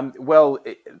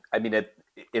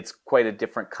 It's quite a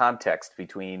different context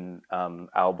between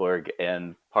Aalborg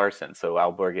and Parsons. So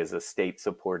Aalborg is a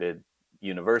state-supported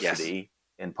university,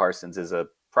 and Parsons is a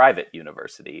private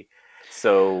university.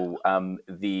 So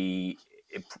the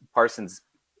Parsons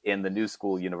and the New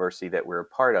School University that we're a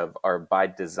part of are by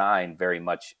design very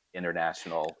much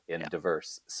international and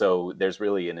diverse. So there's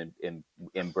really an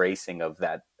embracing of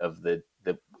that, of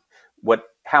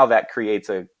how that creates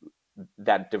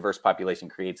that diverse population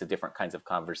creates a different kinds of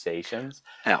conversations.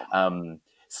 But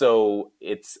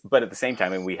at the same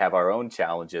time, and we have our own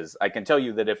challenges. I can tell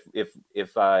you that if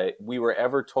we were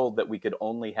ever told that we could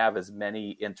only have as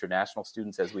many international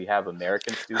students as we have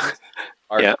American students,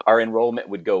 our enrollment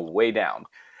would go way down.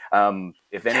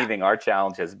 If anything, our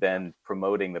challenge has been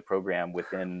promoting the program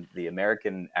within the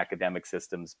American academic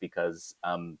systems, because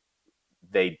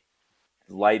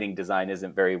lighting design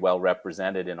isn't very well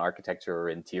represented in architecture or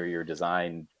interior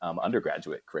design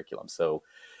undergraduate curriculum. So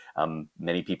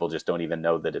many people just don't even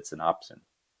know that it's an option.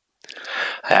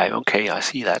 Okay, I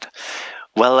see that.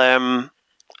 Well,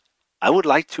 I would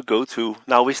like to go to,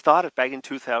 now we started back in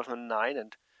 2009,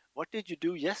 and what did you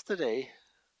do yesterday?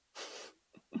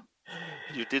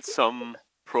 You did some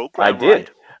program, I did.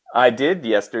 right? I did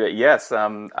yesterday. Yes.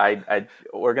 I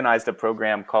organized a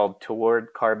program called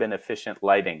Toward Carbon Efficient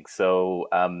Lighting. So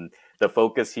the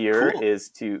focus here is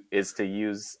to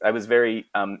use, I was very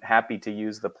happy to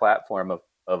use the platform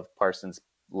of Parsons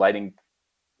lighting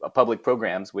public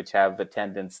programs, which have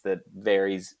attendance that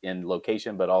varies in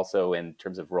location, but also in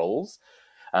terms of roles,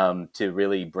 to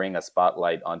really bring a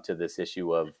spotlight onto this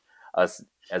issue of us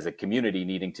as a community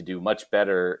needing to do much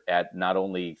better at not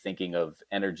only thinking of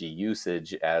energy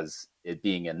usage as it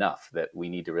being enough, that we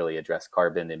need to really address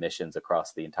carbon emissions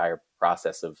across the entire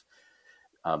process of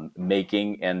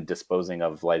making and disposing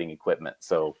of lighting equipment.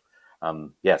 So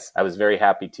yes, I was very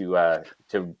happy to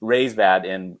raise that,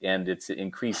 and it's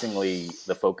increasingly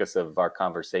the focus of our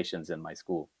conversations in my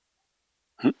school.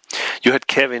 You had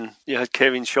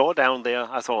Kevin Shaw down there.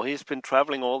 I thought he's been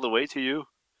traveling all the way to you.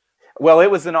 Well,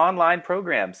 it was an online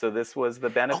program, so this was the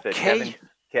benefit. Okay.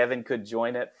 Kevin could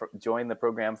join the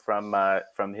program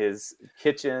from his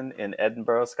kitchen in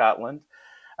Edinburgh, Scotland,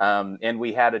 and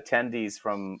we had attendees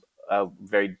from a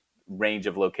very range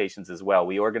of locations as well.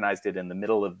 We organized it in the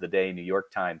middle of the day, New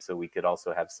York time, so we could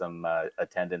also have some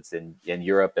attendance in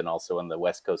Europe and also on the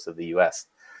west coast of the U.S.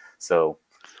 So,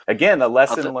 again, a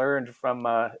lesson learned from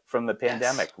the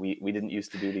pandemic. Yes. We didn't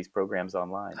used to do these programs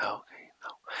online.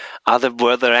 Okay.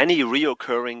 Were there any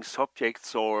reoccurring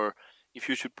subjects, or if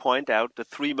you should point out the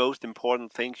 3 most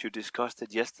important things you discussed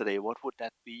yesterday, what would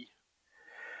that be?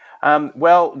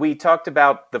 Well, we talked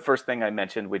about the first thing I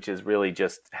mentioned, which is really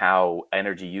just how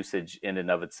energy usage in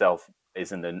and of itself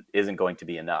isn't going to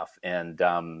be enough. And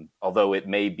although it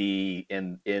may be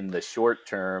in the short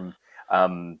term,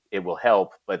 it will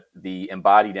help, but the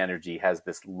embodied energy has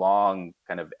this long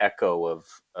kind of echo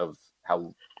of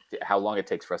how long it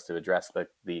takes for us to address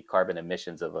the carbon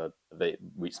emissions of a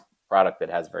product that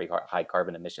has very high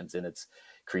carbon emissions in its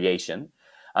creation.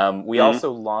 We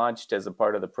also launched, as a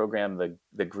part of the program,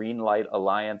 the Green Light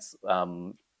Alliance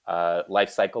Life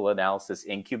Cycle Analysis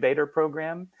Incubator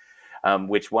Program,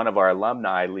 which one of our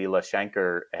alumni, Leela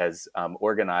Shanker, has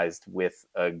organized with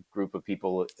a group of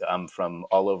people from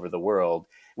all over the world,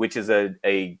 which is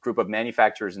a group of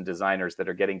manufacturers and designers that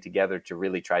are getting together to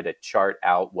really try to chart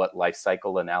out what life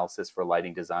cycle analysis for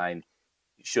lighting design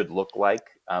should look like,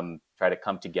 try to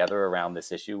come together around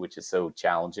this issue, which is so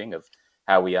challenging, of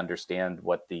how we understand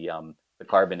what the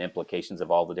carbon implications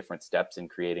of all the different steps in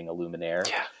creating a luminaire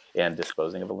and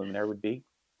disposing of a luminaire would be.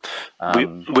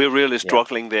 We're really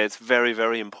struggling there. It's very,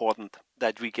 very important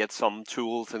that we get some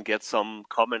tools and get some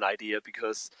common idea,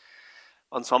 because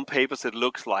on some papers it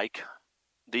looks like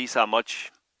these are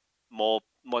much more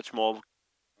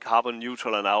carbon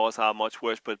neutral and ours are much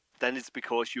worse, but then it's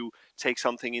because you take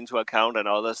something into account and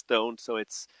others don't. So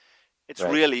it's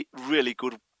right. really, really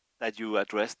good that you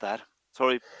addressed that.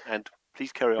 Sorry, and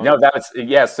please carry on. No,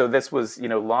 so this was,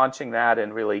 launching that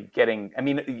and really getting,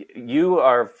 you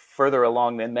are further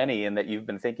along than many in that you've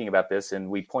been thinking about this, and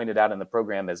we pointed out in the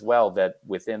program as well that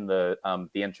within the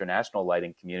international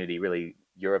lighting community, really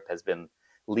Europe has been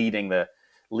leading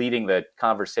the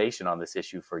conversation on this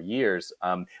issue for years.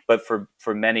 But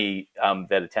for many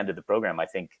that attended the program, I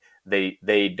think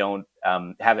they don't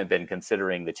haven't been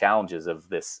considering the challenges of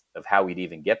how we'd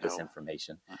even get this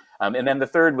information. And then the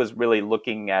third was really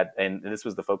looking at, and this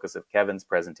was the focus of Kevin's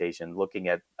presentation, looking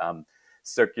at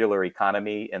circular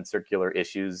economy and circular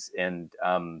issues. And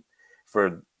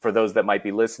for those that might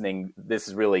be listening, this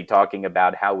is really talking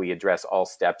about how we address all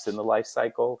steps in the life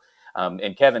cycle.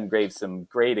 And Kevin gave some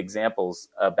great examples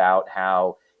about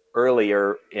how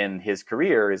earlier in his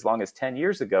career, as long as 10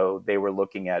 years ago, they were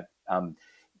looking at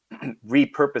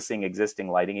repurposing existing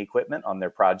lighting equipment on their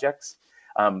projects.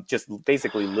 Just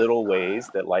basically little ways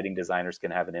that lighting designers can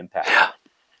have an impact.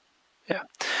 Yeah.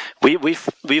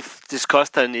 We've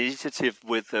discussed an initiative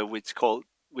with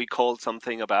we called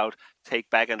something about take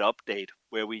back and update,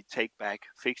 where we take back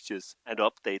fixtures and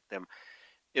update them.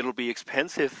 It'll be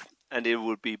expensive, and it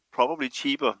will be probably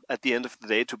cheaper at the end of the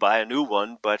day to buy a new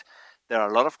one, but there are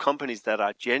a lot of companies that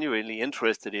are genuinely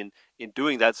interested in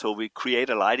doing that. So we create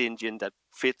a light engine that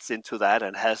fits into that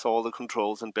and has all the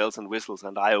controls and bells and whistles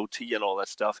and IoT and all that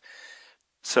stuff.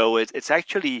 So it's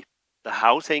actually the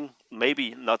housing,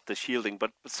 maybe not the shielding,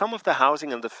 but some of the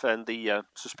housing and the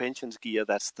suspensions gear,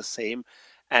 that's the same.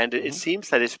 And it seems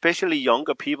that especially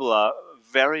younger people are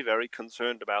very, very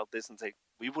concerned about this and say,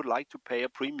 we would like to pay a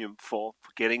premium for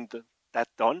getting that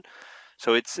done.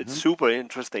 So it's super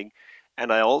interesting.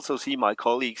 And I also see my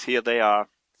colleagues here, they are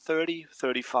 30,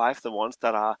 35, the ones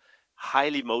that are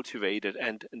highly motivated,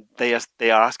 and they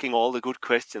are asking all the good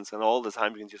questions, and all the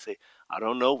time you can just say, I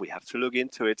don't know, we have to look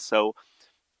into it. So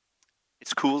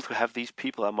it's cool to have these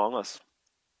people among us.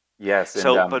 Yes,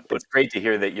 and it's great to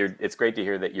hear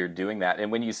that you're doing that.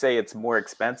 And when you say it's more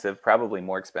expensive, probably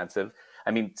more expensive,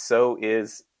 so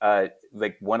is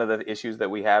like one of the issues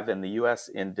that we have in the U.S.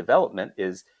 in development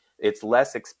is it's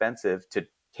less expensive to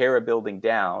tear a building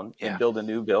down and build a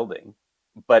new building,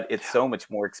 but it's so much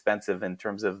more expensive in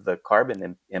terms of the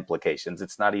carbon implications.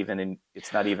 It's not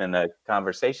even a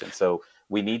conversation. So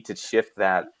we need to shift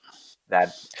that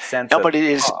sense. But it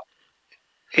is.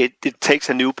 It takes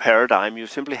a new paradigm. You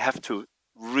simply have to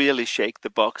really shake the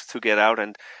box to get out,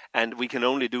 and we can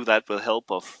only do that with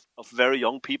help of very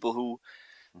young people who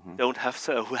don't have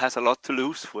who has a lot to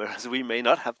lose, whereas we may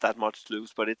not have that much to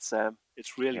lose. But it's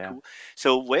really cool.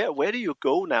 So where do you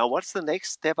go now? What's the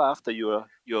next step after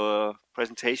your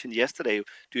presentation yesterday?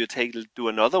 Do you do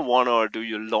another one, or do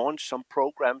you launch some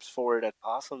programs for it at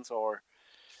Parsons, or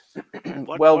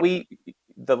Well,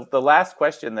 the last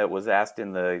question that was asked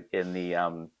in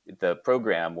the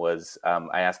program was,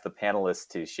 I asked the panelists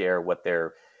to share what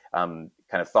their kind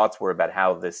of thoughts were about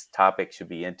how this topic should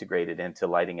be integrated into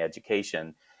lighting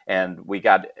education, and we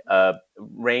got a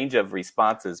range of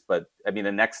responses. But I mean,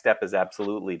 the next step is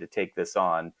absolutely to take this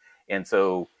on, and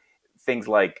so things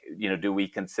like, do we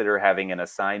consider having an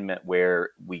assignment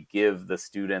where we give the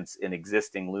students an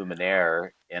existing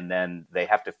luminaire and then they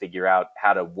have to figure out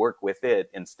how to work with it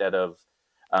instead of,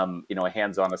 a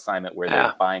hands-on assignment where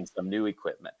they're buying some new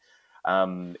equipment.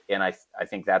 And I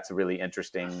think that's really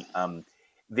interesting.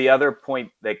 The other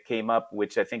point that came up,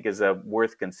 which I think is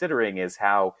worth considering, is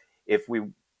how if we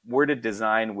were to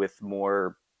design with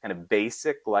more kind of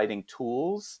basic lighting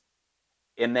tools,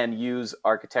 and then use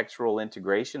architectural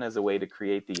integration as a way to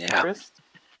create the interest.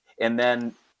 And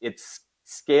then it's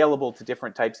scalable to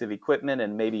different types of equipment,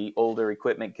 and maybe older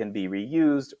equipment can be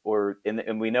reused,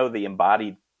 and we know the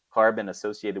embodied carbon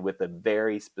associated with a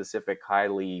very specific,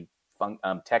 highly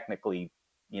technically,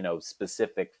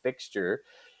 specific fixture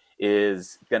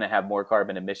is going to have more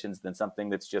carbon emissions than something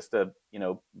that's just a,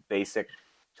 basic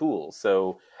tool.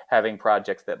 So having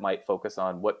projects that might focus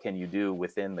on what can you do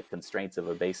within the constraints of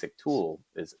a basic tool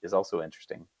is also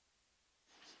interesting.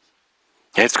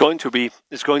 Yeah, it's going to be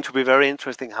very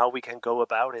interesting how we can go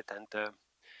about it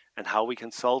and how we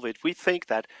can solve it. We think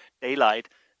that daylight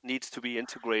needs to be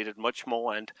integrated much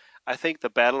more, and I think the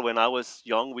battle when I was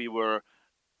young,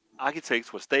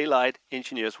 architects was daylight,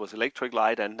 engineers was electric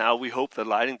light, and now we hope that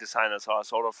lighting designers are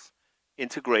sort of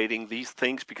integrating these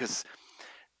things, because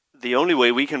the only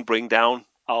way we can bring down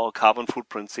our carbon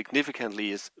footprint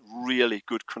significantly is really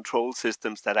good control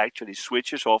systems that actually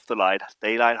switches off the light,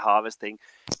 daylight harvesting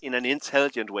in an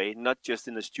intelligent way, not just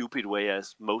in a stupid way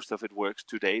as most of it works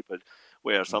today, but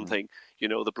where something,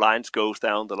 the blinds goes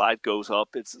down, the light goes up.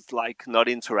 It's like not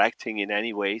interacting in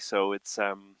any way. So it's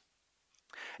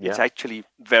actually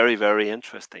very, very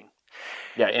interesting.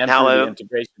 Yeah, and now, through the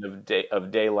integration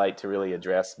of daylight to really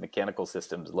address mechanical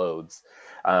systems loads,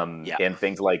 and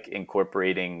things like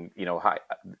incorporating,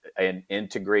 and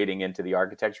integrating into the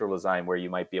architectural design where you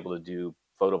might be able to do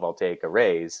photovoltaic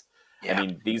arrays. I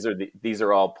mean, these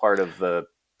are all part of the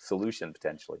solution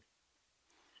potentially.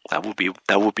 That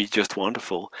would be just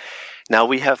wonderful. Now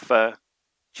we have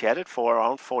chatted for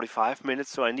around 45 minutes,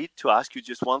 so I need to ask you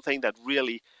just one thing that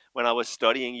really, when I was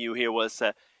studying you here, was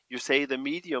you say the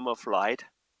medium of light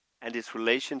and its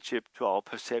relationship to our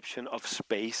perception of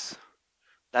space.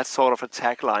 That's sort of a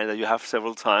tagline that you have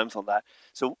several times on that.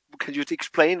 So can you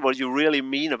explain what you really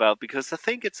mean about, because I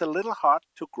think it's a little hard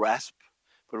to grasp,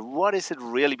 but what is it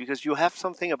really? Because you have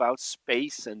something about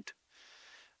space and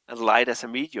light as a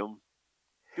medium.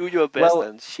 Do your best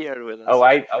and share with us. Oh,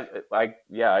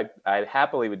 I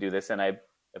happily would do this, and I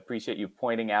appreciate you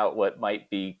pointing out what might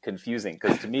be confusing,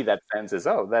 because to me that sense is,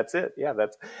 oh, that's it. Yeah,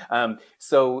 that's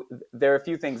so there are a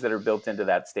few things that are built into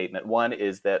that statement. One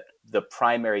is that the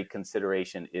primary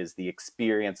consideration is the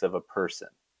experience of a person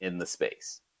in the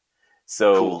space.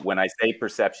 So when I say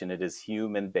perception, it is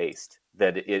human based.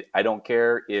 I don't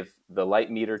care if the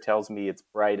light meter tells me it's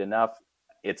bright enough.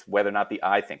 It's whether or not the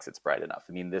eye thinks it's bright enough.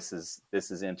 I mean, this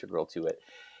is integral to it.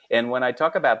 And when I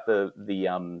talk about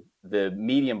the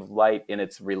medium of light in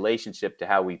its relationship to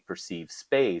how we perceive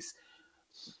space,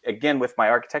 again, with my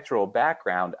architectural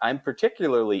background, I'm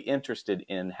particularly interested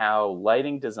in how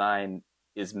lighting design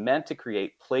is meant to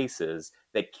create places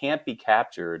that can't be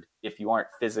captured if you aren't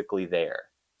physically there.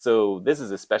 So this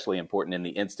is especially important in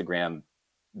the Instagram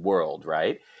world,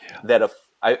 right? Yeah.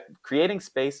 Creating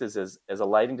spaces as a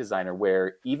lighting designer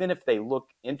where even if they look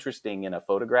interesting in a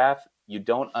photograph, you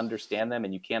don't understand them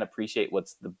and you can't appreciate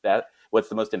what's the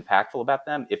most impactful about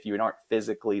them if you aren't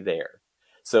physically there.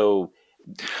 So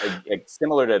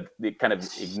similar to the kind of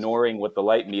ignoring what the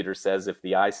light meter says if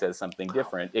the eye says something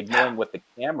different, ignoring what the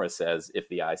camera says if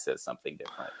the eye says something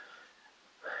different.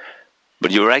 But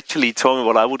you're actually talking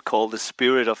what I would call the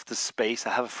spirit of the space.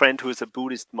 I have a friend who is a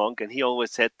Buddhist monk, and he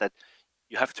always said that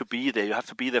you have to be there. You have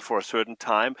to be there for a certain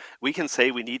time. We can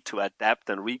say we need to adapt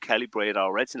and recalibrate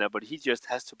our retina, but he just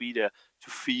has to be there to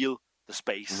feel the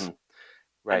space. Mm-hmm.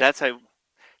 Right. And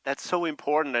that's so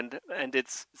important. And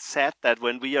it's sad that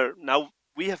when we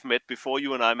have met before,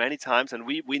 you and I, many times, and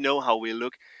we know how we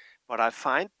look. But I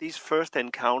find these first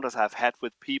encounters I've had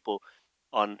with people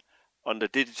on the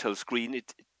digital screen,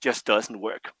 it just doesn't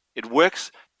work. It works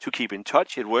to keep in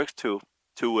touch. It works to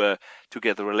to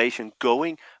get the relation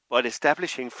going, but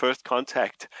establishing first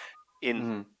contact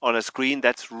on a screen,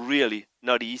 that's really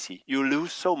not easy. You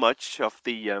lose so much of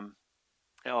the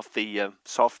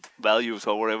soft values,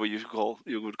 or whatever you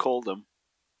would call them.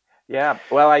 Yeah,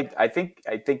 well, I think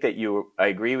that I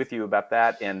agree with you about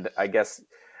that, and I guess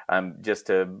just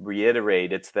to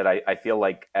reiterate, it's that I feel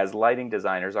like as lighting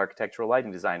designers, architectural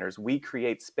lighting designers, we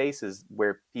create spaces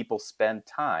where people spend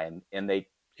time and they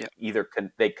either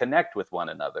they connect with one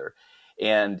another,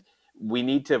 and we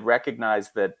need to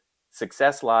recognize that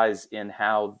success lies in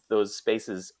how those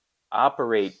spaces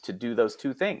operate to do those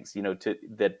two things. You know,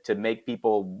 to make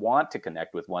people want to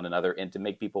connect with one another and to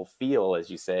make people feel, as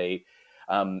you say,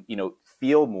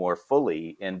 feel more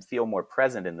fully and feel more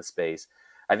present in the space.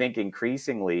 I think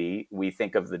increasingly we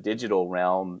think of the digital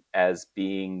realm as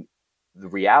being the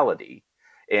reality.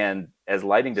 And as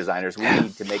lighting designers, we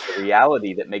need to make a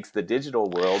reality that makes the digital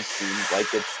world seem like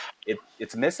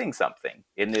it's missing something.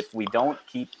 And if we don't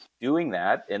keep doing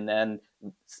that, and then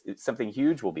something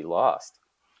huge will be lost.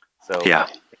 So yeah,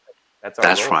 that's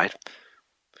our role. Right.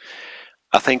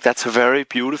 I think that's a very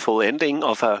beautiful ending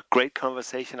of a great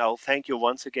conversation. I'll thank you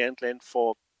once again, Glenn,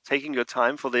 for taking your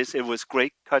time for this. It was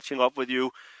great catching up with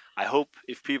you. I hope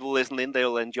if people listen in,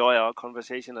 they'll enjoy our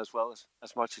conversation as well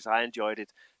as much as I enjoyed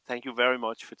it. Thank you very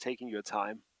much for taking your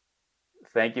time.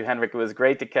 Thank you, Henrik. It was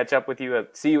great to catch up with you.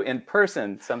 See you in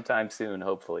person sometime soon,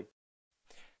 hopefully.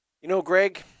 You know,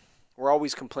 Greg, we're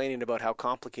always complaining about how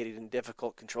complicated and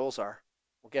difficult controls are.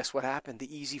 Well, guess what happened?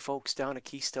 The easy folks down at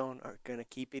Keystone are going to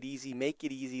keep it easy, make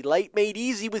it easy. Light made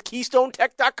easy with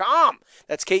KeystoneTech.com.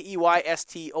 That's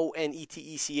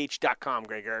KeystoneTech.com,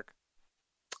 Greg Eric.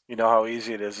 You know how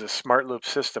easy it is. The Smart Loop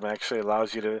system actually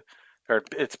allows you to, or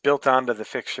it's built onto the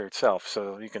fixture itself,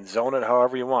 so you can zone it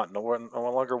however you want. No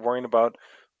longer worrying about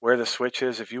where the switch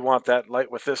is. If you want that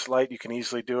light with this light, you can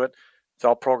easily do it. It's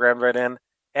all programmed right in,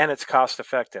 and it's cost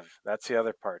effective. That's the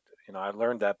other part. You know, I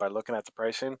learned that by looking at the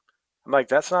pricing. I'm like,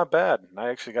 that's not bad. And I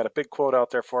actually got a big quote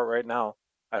out there for it right now.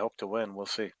 I hope to win. We'll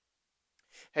see.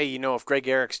 Hey, you know, if Greg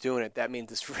Eric's doing it, that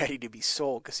means it's ready to be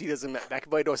sold because that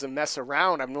boy doesn't mess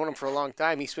around. I've known him for a long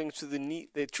time. He swings through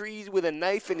the trees with a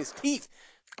knife in his teeth.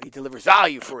 He delivers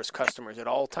value for his customers at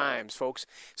all times, folks.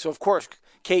 So, of course,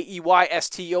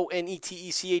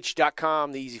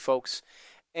 KeystoneTech.com, the easy folks.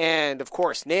 And, of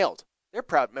course, Nailed. They're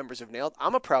proud members of Nailed.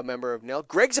 I'm a proud member of Nailed.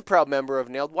 Greg's a proud member of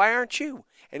Nailed. Why aren't you?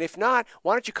 And if not,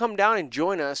 why don't you come down and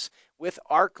join us with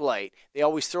ArcLight? They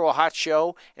always throw a hot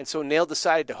show, and so Nailed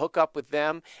decided to hook up with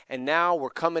them, and now we're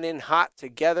coming in hot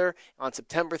together on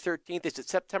September 13th. Is it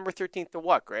September 13th or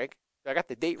what, Greg? I got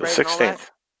the date right? The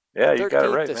 16th. Yeah, you got it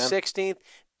right, man. 13th to 16th,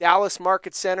 Dallas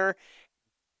Market Center.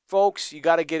 Folks, you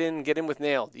got to get in with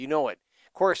Nailed. You know it.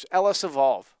 Of course, LS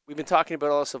Evolve. We've been talking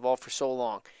about LS Evolve for so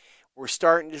long. We're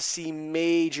starting to see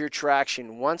major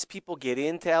traction. Once people get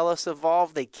into LS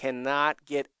Evolve, they cannot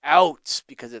get out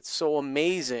because it's so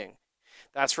amazing.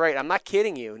 That's right. I'm not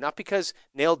kidding you. Not because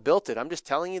Nailed built it. I'm just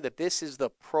telling you that this is the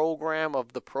program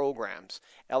of the programs.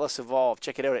 LS Evolve.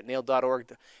 Check it out at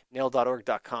nailed.org,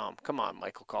 nailed.org.com. Come on,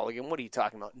 Michael Colligan. What are you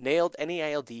talking about? Nailed,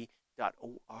 Nailed.org,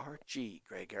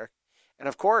 Greg Eric. And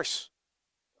of course,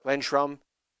 Glenn Schrum,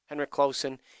 Henrik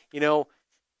Clausen. You know,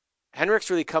 Henrik's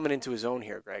really coming into his own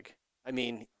here, Greg. I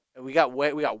mean, we got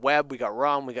Webb, we got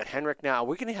Rom, we got Henrik now. Are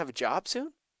we going to have a job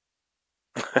soon?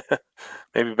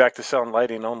 Maybe back to selling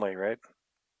lighting only, right?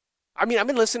 I mean, I've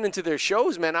been listening to their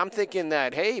shows, man. I'm thinking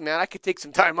that, hey, man, I could take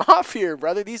some time off here,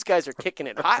 brother. These guys are kicking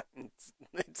it hot.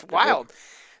 It's wild.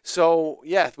 So,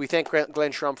 yeah, we thank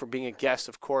Glenn Schrum for being a guest,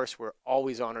 of course. We're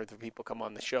always honored that people come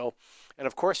on the show. And,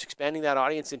 of course, expanding that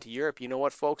audience into Europe. You know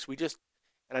what, folks? And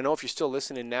I know if you're still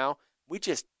listening now, we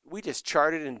just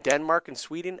charted in Denmark and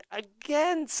Sweden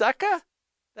again, sucker.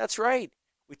 That's right.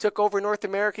 We took over North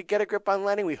America, Get a Grip on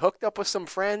Lighting. We hooked up with some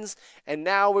friends, and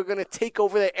now we're going to take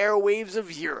over the airwaves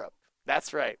of Europe.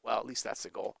 That's right. Well, at least that's the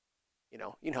goal. You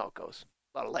know how it goes.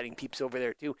 A lot of lighting peeps over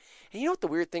there, too. And you know what the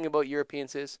weird thing about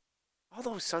Europeans is? All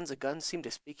those sons of guns seem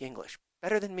to speak English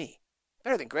better than me.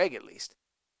 Better than Greg, at least.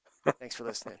 Thanks for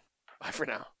listening. Bye for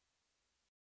now.